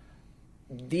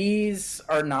 These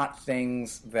are not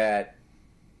things that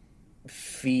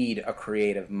feed a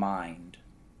creative mind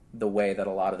the way that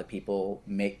a lot of the people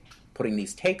putting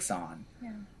these takes on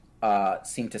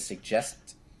seem to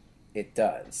suggest it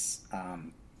does.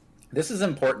 This is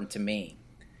important to me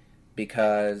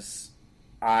because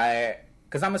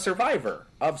I'm a survivor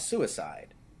of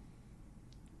suicide.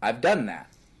 I've done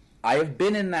that. I have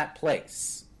been in that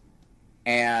place.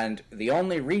 And the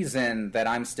only reason that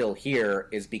I'm still here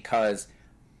is because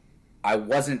I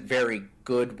wasn't very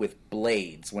good with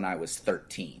blades when I was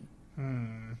 13.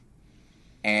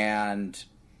 And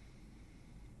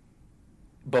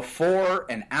before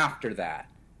and after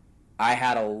that, I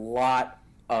had a lot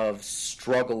of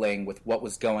struggling with what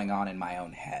was going on in my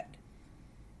own head.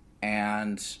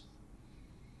 And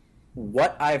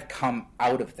what I've come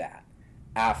out of that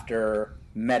after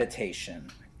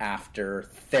meditation, after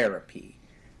therapy,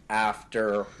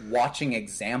 after watching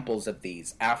examples of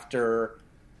these, after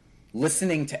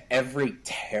listening to every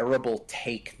terrible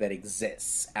take that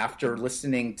exists, after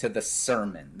listening to the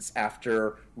sermons,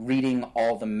 after reading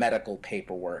all the medical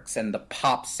paperworks and the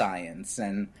pop science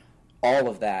and all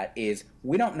of that, is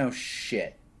we don't know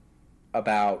shit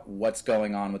about what's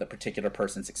going on with a particular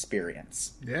person's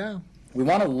experience. Yeah. We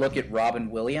want to look at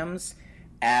Robin Williams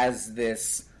as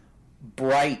this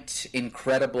bright,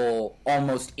 incredible,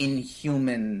 almost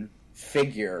inhuman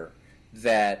figure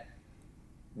that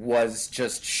was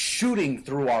just shooting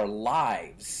through our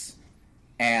lives,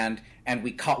 and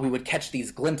we would catch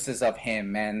these glimpses of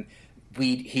him, and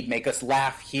he'd make us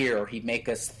laugh here, or he'd make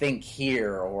us think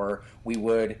here, or we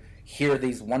would hear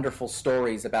these wonderful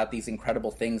stories about these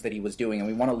incredible things that he was doing, and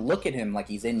we want to look at him like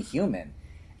he's inhuman.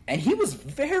 And he was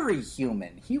very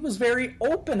human. He was very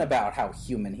open about how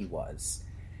human he was.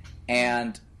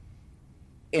 And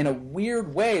in a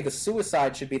weird way, the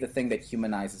suicide should be the thing that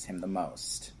humanizes him the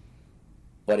most.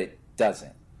 But it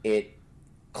doesn't. It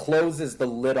closes the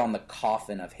lid on the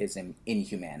coffin of his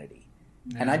inhumanity.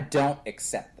 And I don't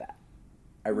accept that.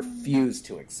 I refuse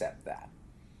to accept that.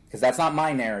 Because that's not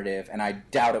my narrative, and I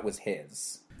doubt it was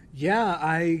his. Yeah,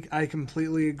 I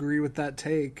completely agree with that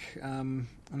take. And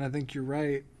I think you're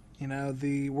right.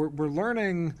 We're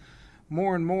learning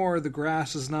more and more the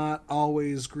grass is not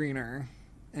always greener.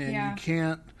 And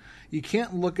You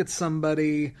can't look at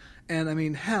somebody, and I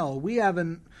mean, hell, we've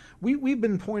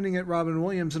been pointing at Robin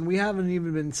Williams, and we haven't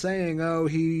even been saying, oh,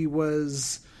 he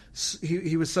was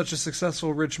such a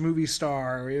successful rich movie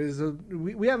star.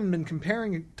 We haven't been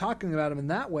talking about him in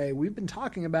that way. We've been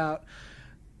talking about,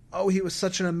 oh, he was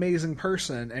such an amazing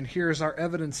person, and here's our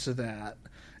evidence to that.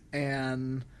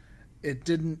 And it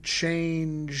didn't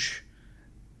change.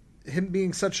 Him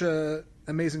being such a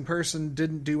amazing person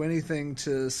didn't do anything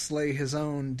to slay his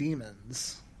own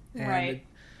demons. And right.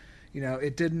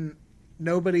 It didn't.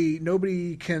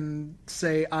 Nobody can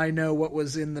say, I know what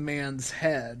was in the man's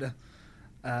head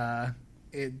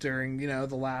during the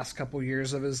last couple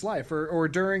years of his life, or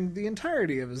during the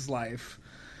entirety of his life.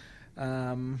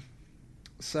 So,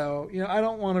 I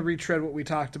don't want to retread what we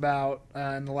talked about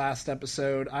in the last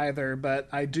episode either, but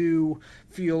I do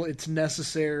feel it's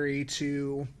necessary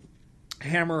to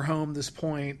hammer home this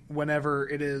point whenever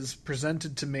it is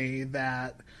presented to me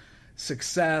that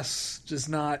success does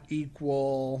not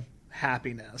equal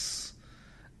happiness.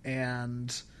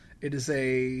 And it is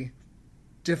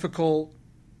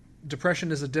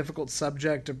depression is a difficult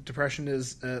subject. Depression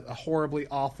is a horribly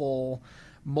awful,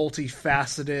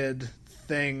 multifaceted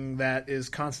thing that is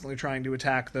constantly trying to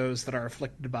attack those that are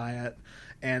afflicted by it,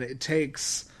 and it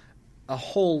takes a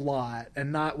whole lot,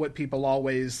 and not what people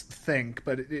always think,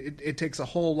 but it takes a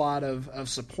whole lot of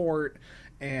support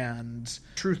and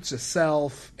truth to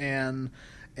self, and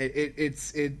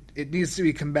it needs to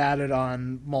be combated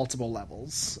on multiple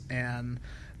levels. And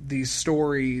these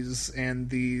stories and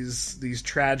these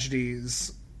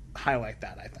tragedies highlight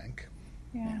that, I think.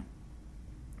 Yeah.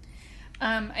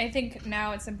 I think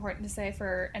now it's important to say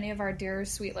for any of our dear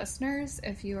sweet listeners,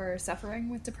 if you are suffering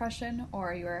with depression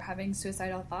or you are having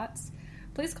suicidal thoughts,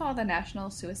 please call the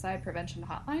National Suicide Prevention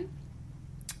Hotline.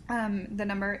 The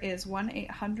number is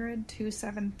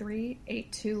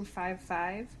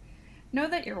 1-800-273-8255. Know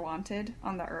that you're wanted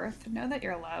on the earth. Know that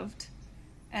you're loved,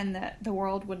 and that the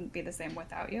world wouldn't be the same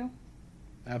without you.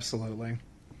 Absolutely.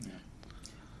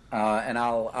 And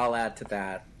I'll add to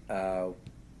that.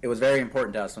 It was very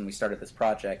important to us when we started this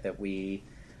project that we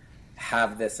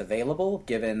have this available,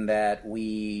 given that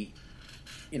we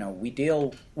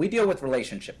deal with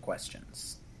relationship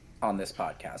questions on this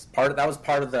podcast. That was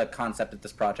part of the concept of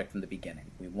this project from the beginning.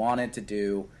 We wanted to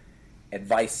do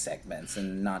advice segments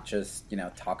and not just,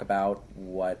 talk about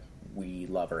what we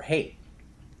love or hate.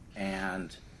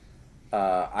 And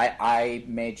I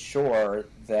made sure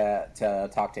that to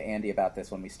talk to Andy about this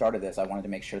when we started this. I wanted to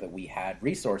make sure that we had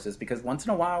resources, because once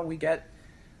in a while we get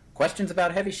questions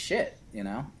about heavy shit,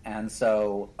 And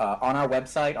so on our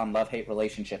website, on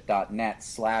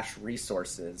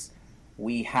lovehaterelationship.net/resources,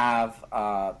 we have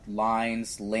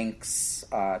lines, links,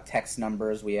 text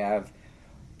numbers. We have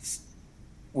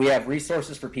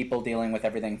resources for people dealing with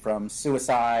everything from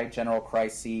suicide, general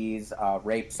crises,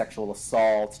 rape, sexual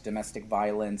assault, domestic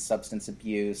violence, substance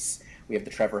abuse. We have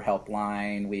the Trevor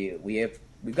Helpline. We've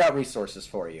got resources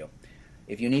for you.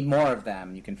 If you need more of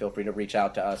them, you can feel free to reach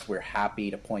out to us. We're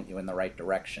happy to point you in the right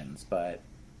directions. But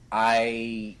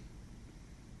I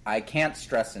can't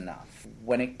stress enough,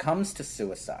 when it comes to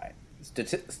suicide,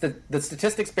 the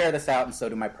statistics bear this out, and so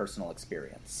do my personal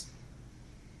experience.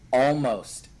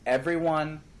 Almost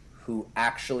everyone who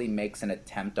actually makes an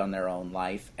attempt on their own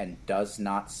life and does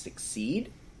not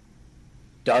succeed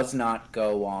does not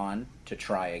go on to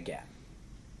try again.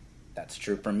 That's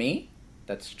true for me.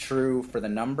 That's true for the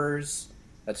numbers.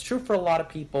 That's true for a lot of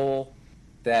people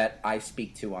that I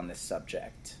speak to on this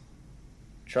subject.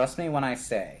 Trust me when I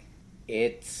say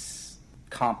it's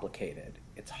complicated.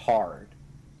 It's hard.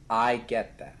 I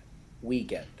get that. We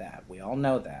get that. We all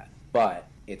know that. But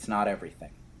it's not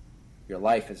everything. Your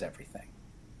life is everything.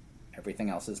 Everything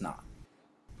else is not.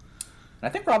 And I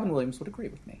think Robin Williams would agree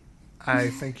with me. I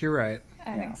think you're right.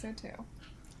 I think so too.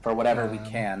 For whatever we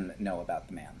can know about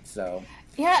the man. So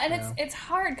yeah, and it's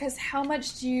hard, because how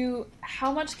much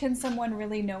can someone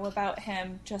really know about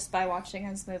him just by watching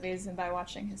his movies and by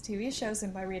watching his TV shows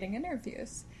and by reading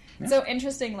interviews? Yeah. So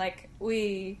interesting,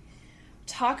 we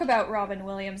talk about Robin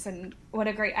Williams and what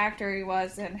a great actor he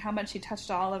was and how much he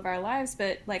touched all of our lives,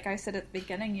 but like I said at the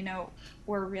beginning,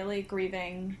 we're really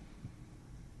grieving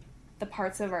the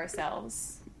parts of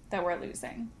ourselves that we're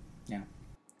losing. Yeah.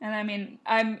 And I mean,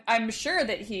 I'm sure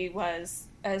that he was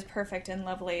as perfect and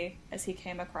lovely as he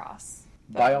came across.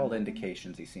 By all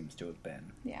indications, he seems to have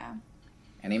been. Yeah.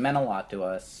 And he meant a lot to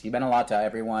us. He meant a lot to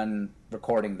everyone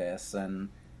recording this, and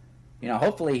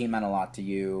hopefully he meant a lot to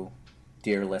you,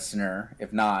 dear listener.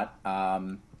 If not,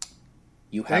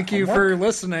 you have Thank you homework. for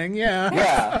listening. Yeah.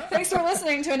 Yeah. Thanks for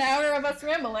listening to an hour of us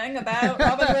rambling about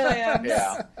Robin Williams.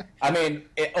 Yeah. I mean,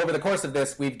 over the course of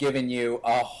this, we've given you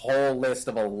a whole list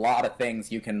of a lot of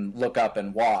things you can look up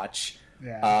and watch.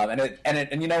 Yeah.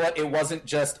 And you know what? It wasn't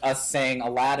just us saying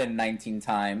Aladdin 19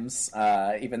 times,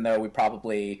 even though we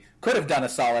probably could have done a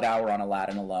solid hour on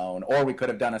Aladdin alone, or we could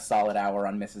have done a solid hour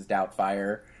on Mrs.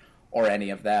 Doubtfire, or any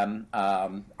of them.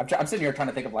 I'm sitting here trying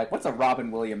to think of, like, what's a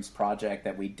Robin Williams project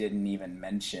that we didn't even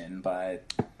mention,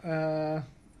 but...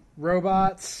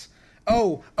 Robots.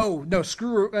 No, not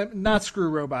Screw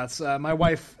Robots. My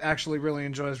wife actually really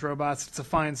enjoys Robots. It's a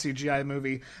fine CGI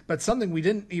movie. But something we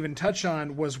didn't even touch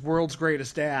on was World's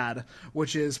Greatest Dad,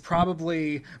 which is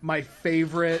probably my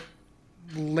favorite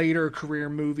later career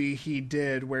movie he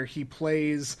did, where he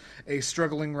plays a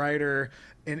struggling writer,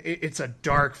 and it's a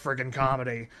dark friggin'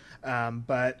 comedy.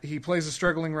 But he plays a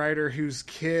struggling writer whose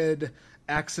kid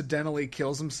accidentally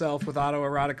kills himself with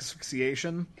autoerotic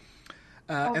asphyxiation.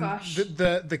 Gosh.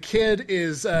 The kid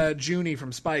is Junie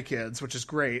from Spy Kids, which is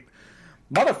great.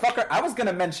 Motherfucker, I was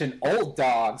gonna mention Old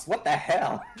Dogs. What the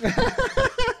hell?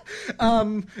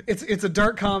 It's a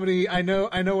dark comedy. I know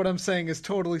what I'm saying is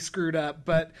totally screwed up,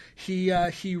 but he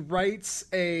writes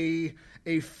a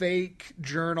fake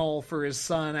journal for his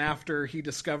son after he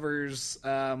discovers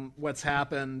what's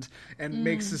happened, and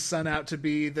makes his son out to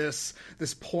be this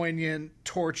poignant,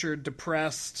 tortured,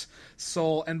 depressed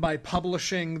soul. And by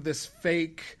publishing this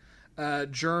fake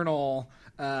journal,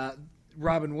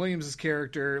 Robin Williams'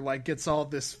 character gets all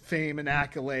this fame and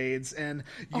accolades, and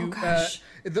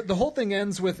the whole thing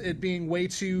ends with it being way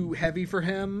too heavy for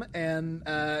him, and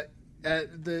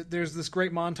there's this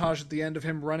great montage at the end of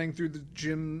him running through the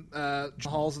gym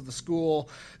halls of the school,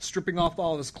 stripping off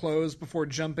all of his clothes before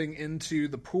jumping into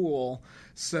the pool.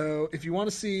 So if you want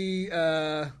to see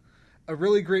a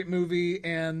really great movie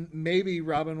and maybe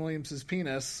Robin Williams'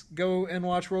 penis, go and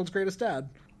watch World's Greatest Dad.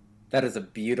 That is a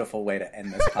beautiful way to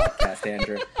end this podcast,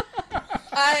 Andrew.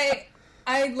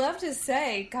 I'd love to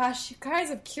say, gosh, you guys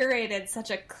have curated such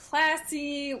a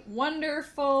classy,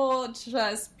 wonderful,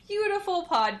 just beautiful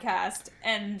podcast,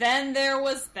 and then there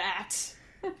was that.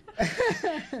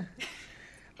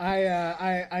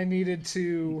 I needed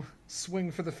to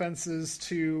swing for the fences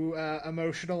to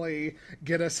emotionally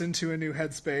get us into a new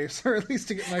headspace, or at least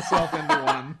to get myself into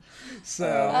one.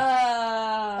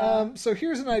 So, so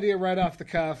here's an idea right off the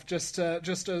cuff, just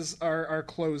as our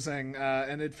closing,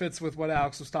 and it fits with what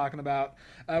Alex was talking about.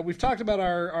 We've talked about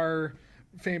our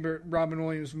favorite Robin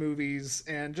Williams movies,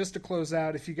 and just to close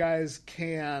out, if you guys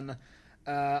can,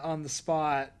 on the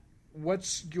spot,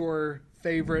 what's your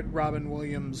favorite Robin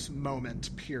Williams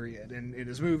moment, period, in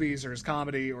his movies or his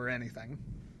comedy or anything?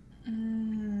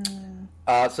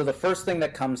 So the first thing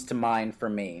that comes to mind for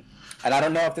me, and I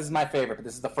don't know if this is my favorite, but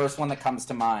this is the first one that comes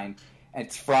to mind, and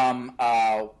it's from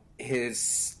one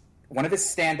of his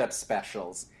stand-up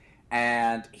specials,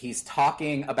 and he's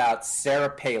talking about Sarah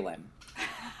Palin.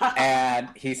 And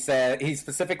he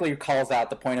specifically calls out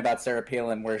the point about Sarah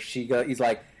Palin where he's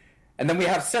like, and then we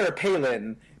have Sarah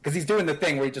Palin, because he's doing the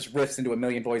thing where he just riffs into a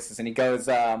million voices, and he goes,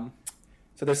 so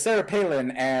there's Sarah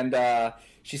Palin, and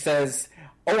she says,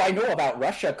 oh, I know about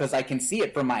Russia because I can see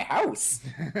it from my house.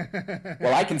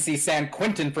 Well, I can see San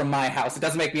Quentin from my house. It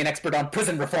doesn't make me an expert on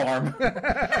prison reform.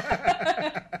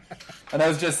 And I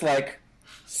was just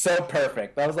so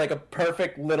perfect. That was a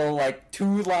perfect little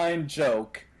 2-line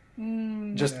joke.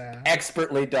 Just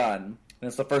expertly done. And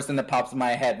it's the first thing that pops in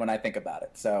my head when I think about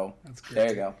it. So there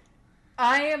you go.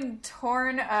 I am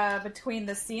torn between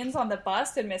the scenes on the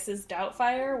bus and Mrs.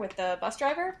 Doubtfire with the bus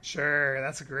driver. Sure,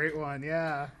 that's a great one,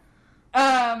 yeah.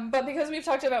 But because we've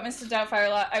talked about Mrs. Doubtfire a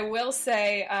lot, I will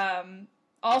say,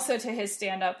 also to his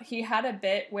stand-up, he had a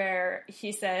bit where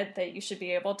he said that you should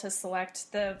be able to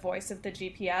select the voice of the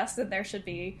GPS, and there should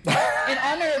be, in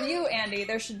honor of you, Andy,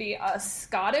 there should be a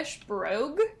Scottish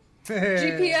brogue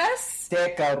GPS.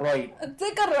 Take a right.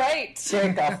 Take a right.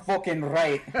 Take a fucking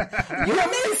right. You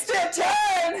missed your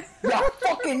turn! You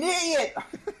fucking idiot!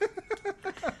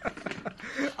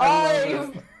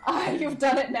 You've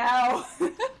done it now.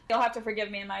 You'll have to forgive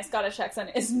me, my Scottish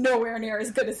accent is nowhere near as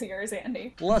good as yours,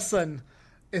 Andy. Listen,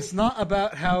 it's not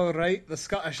about how right the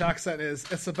Scottish accent is,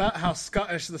 it's about how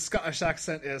Scottish the Scottish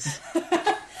accent is.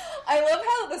 I love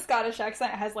how the Scottish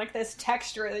accent has this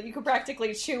texture that you could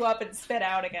practically chew up and spit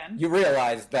out again. You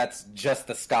realize that's just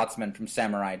the Scotsman from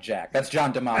Samurai Jack. That's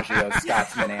John DiMaggio's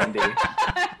Scotsman, Andy.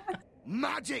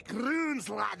 Magic runes,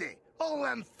 laddie. All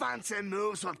them fancy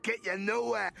moves will get you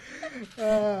nowhere.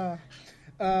 I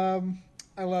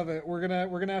love it. We're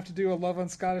gonna have to do a love on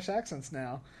Scottish accents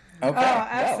now. Okay. Oh,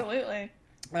 absolutely.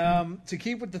 To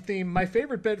keep with the theme, my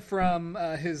favorite bit from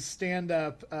his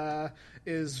stand-up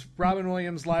is Robin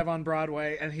Williams live on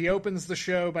Broadway, and he opens the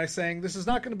show by saying, "This is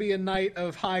not going to be a night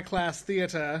of high-class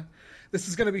theater. This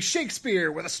is going to be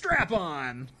Shakespeare with a strap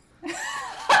on."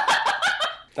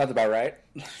 Sounds about right.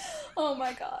 Oh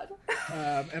my god.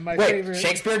 And my Wait, favorite...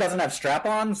 Shakespeare doesn't have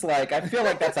strap-ons? Like, I feel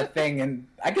like that's a thing, and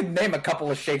I could name a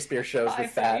couple of Shakespeare shows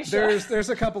with that. There's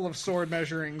a couple of sword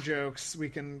measuring jokes we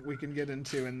can get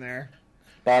into in there.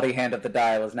 Body hand of the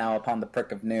dial is now upon the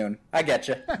prick of noon. I get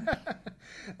you.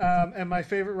 And my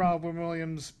favorite Robin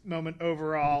Williams moment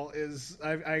overall is,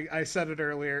 I said it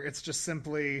earlier, it's just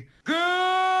simply, "Good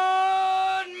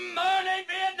morning,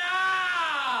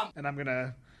 Vietnam!" And I'm going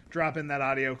to drop in that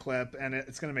audio clip, and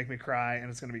it's going to make me cry, and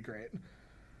it's going to be great.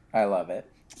 I love it.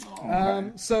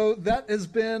 So that has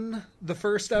been the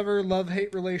first ever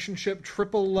love-hate relationship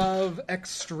triple love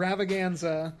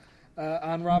extravaganza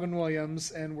on Robin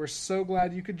Williams, and we're so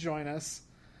glad you could join us.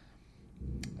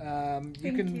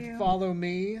 You can follow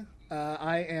me.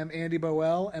 I am Andy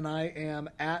Boel, and I am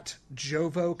at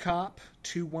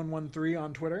JovoCop2113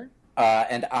 on Twitter.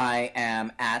 And I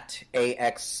am at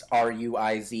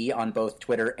AXRUIZ on both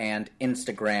Twitter and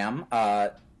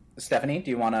Instagram. Stephanie, do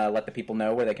you want to let the people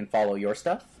know where they can follow your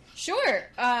stuff? Sure.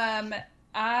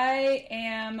 I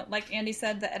am, like Andy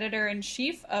said, the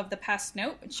editor-in-chief of The Past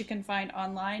Note, which you can find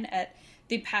online at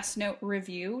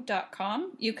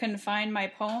thepastnotereview.com. You can find my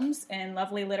poems in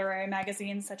lovely literary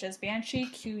magazines such as Banshee,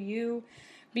 QU,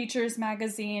 Beecher's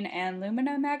Magazine, and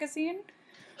Lumina Magazine.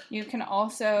 You can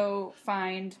also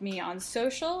find me on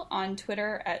social, on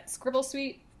Twitter at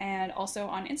ScribbleSuite, and also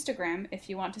on Instagram if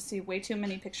you want to see way too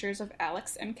many pictures of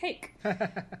Alex and Cake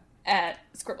at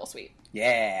ScribbleSuite.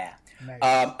 Yeah. Nice.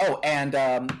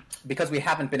 Because we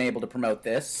haven't been able to promote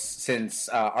this since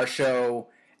our show,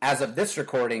 as of this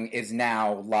recording, is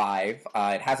now live.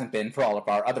 It hasn't been for all of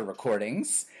our other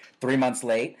recordings, 3 months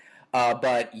late.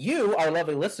 But you, our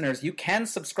lovely listeners, you can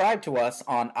subscribe to us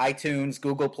on iTunes,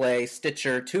 Google Play,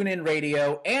 Stitcher, TuneIn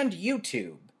Radio, and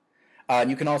YouTube.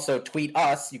 You can also tweet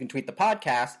us. You can tweet the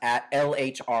podcast at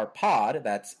LHRPod.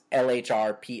 That's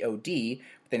LHRPOD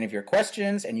with any of your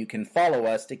questions, and you can follow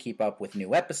us to keep up with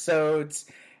new episodes.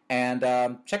 And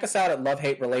check us out at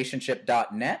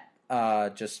lovehaterelationship.net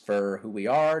just for who we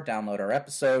are. Download our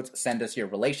episodes. Send us your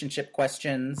relationship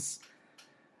questions.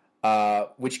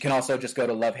 Which you can also just go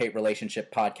to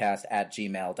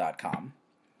lovehaterelationshippodcast@gmail.com.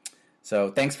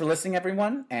 So thanks for listening,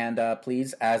 everyone, and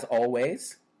please, as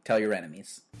always, tell your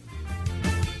enemies.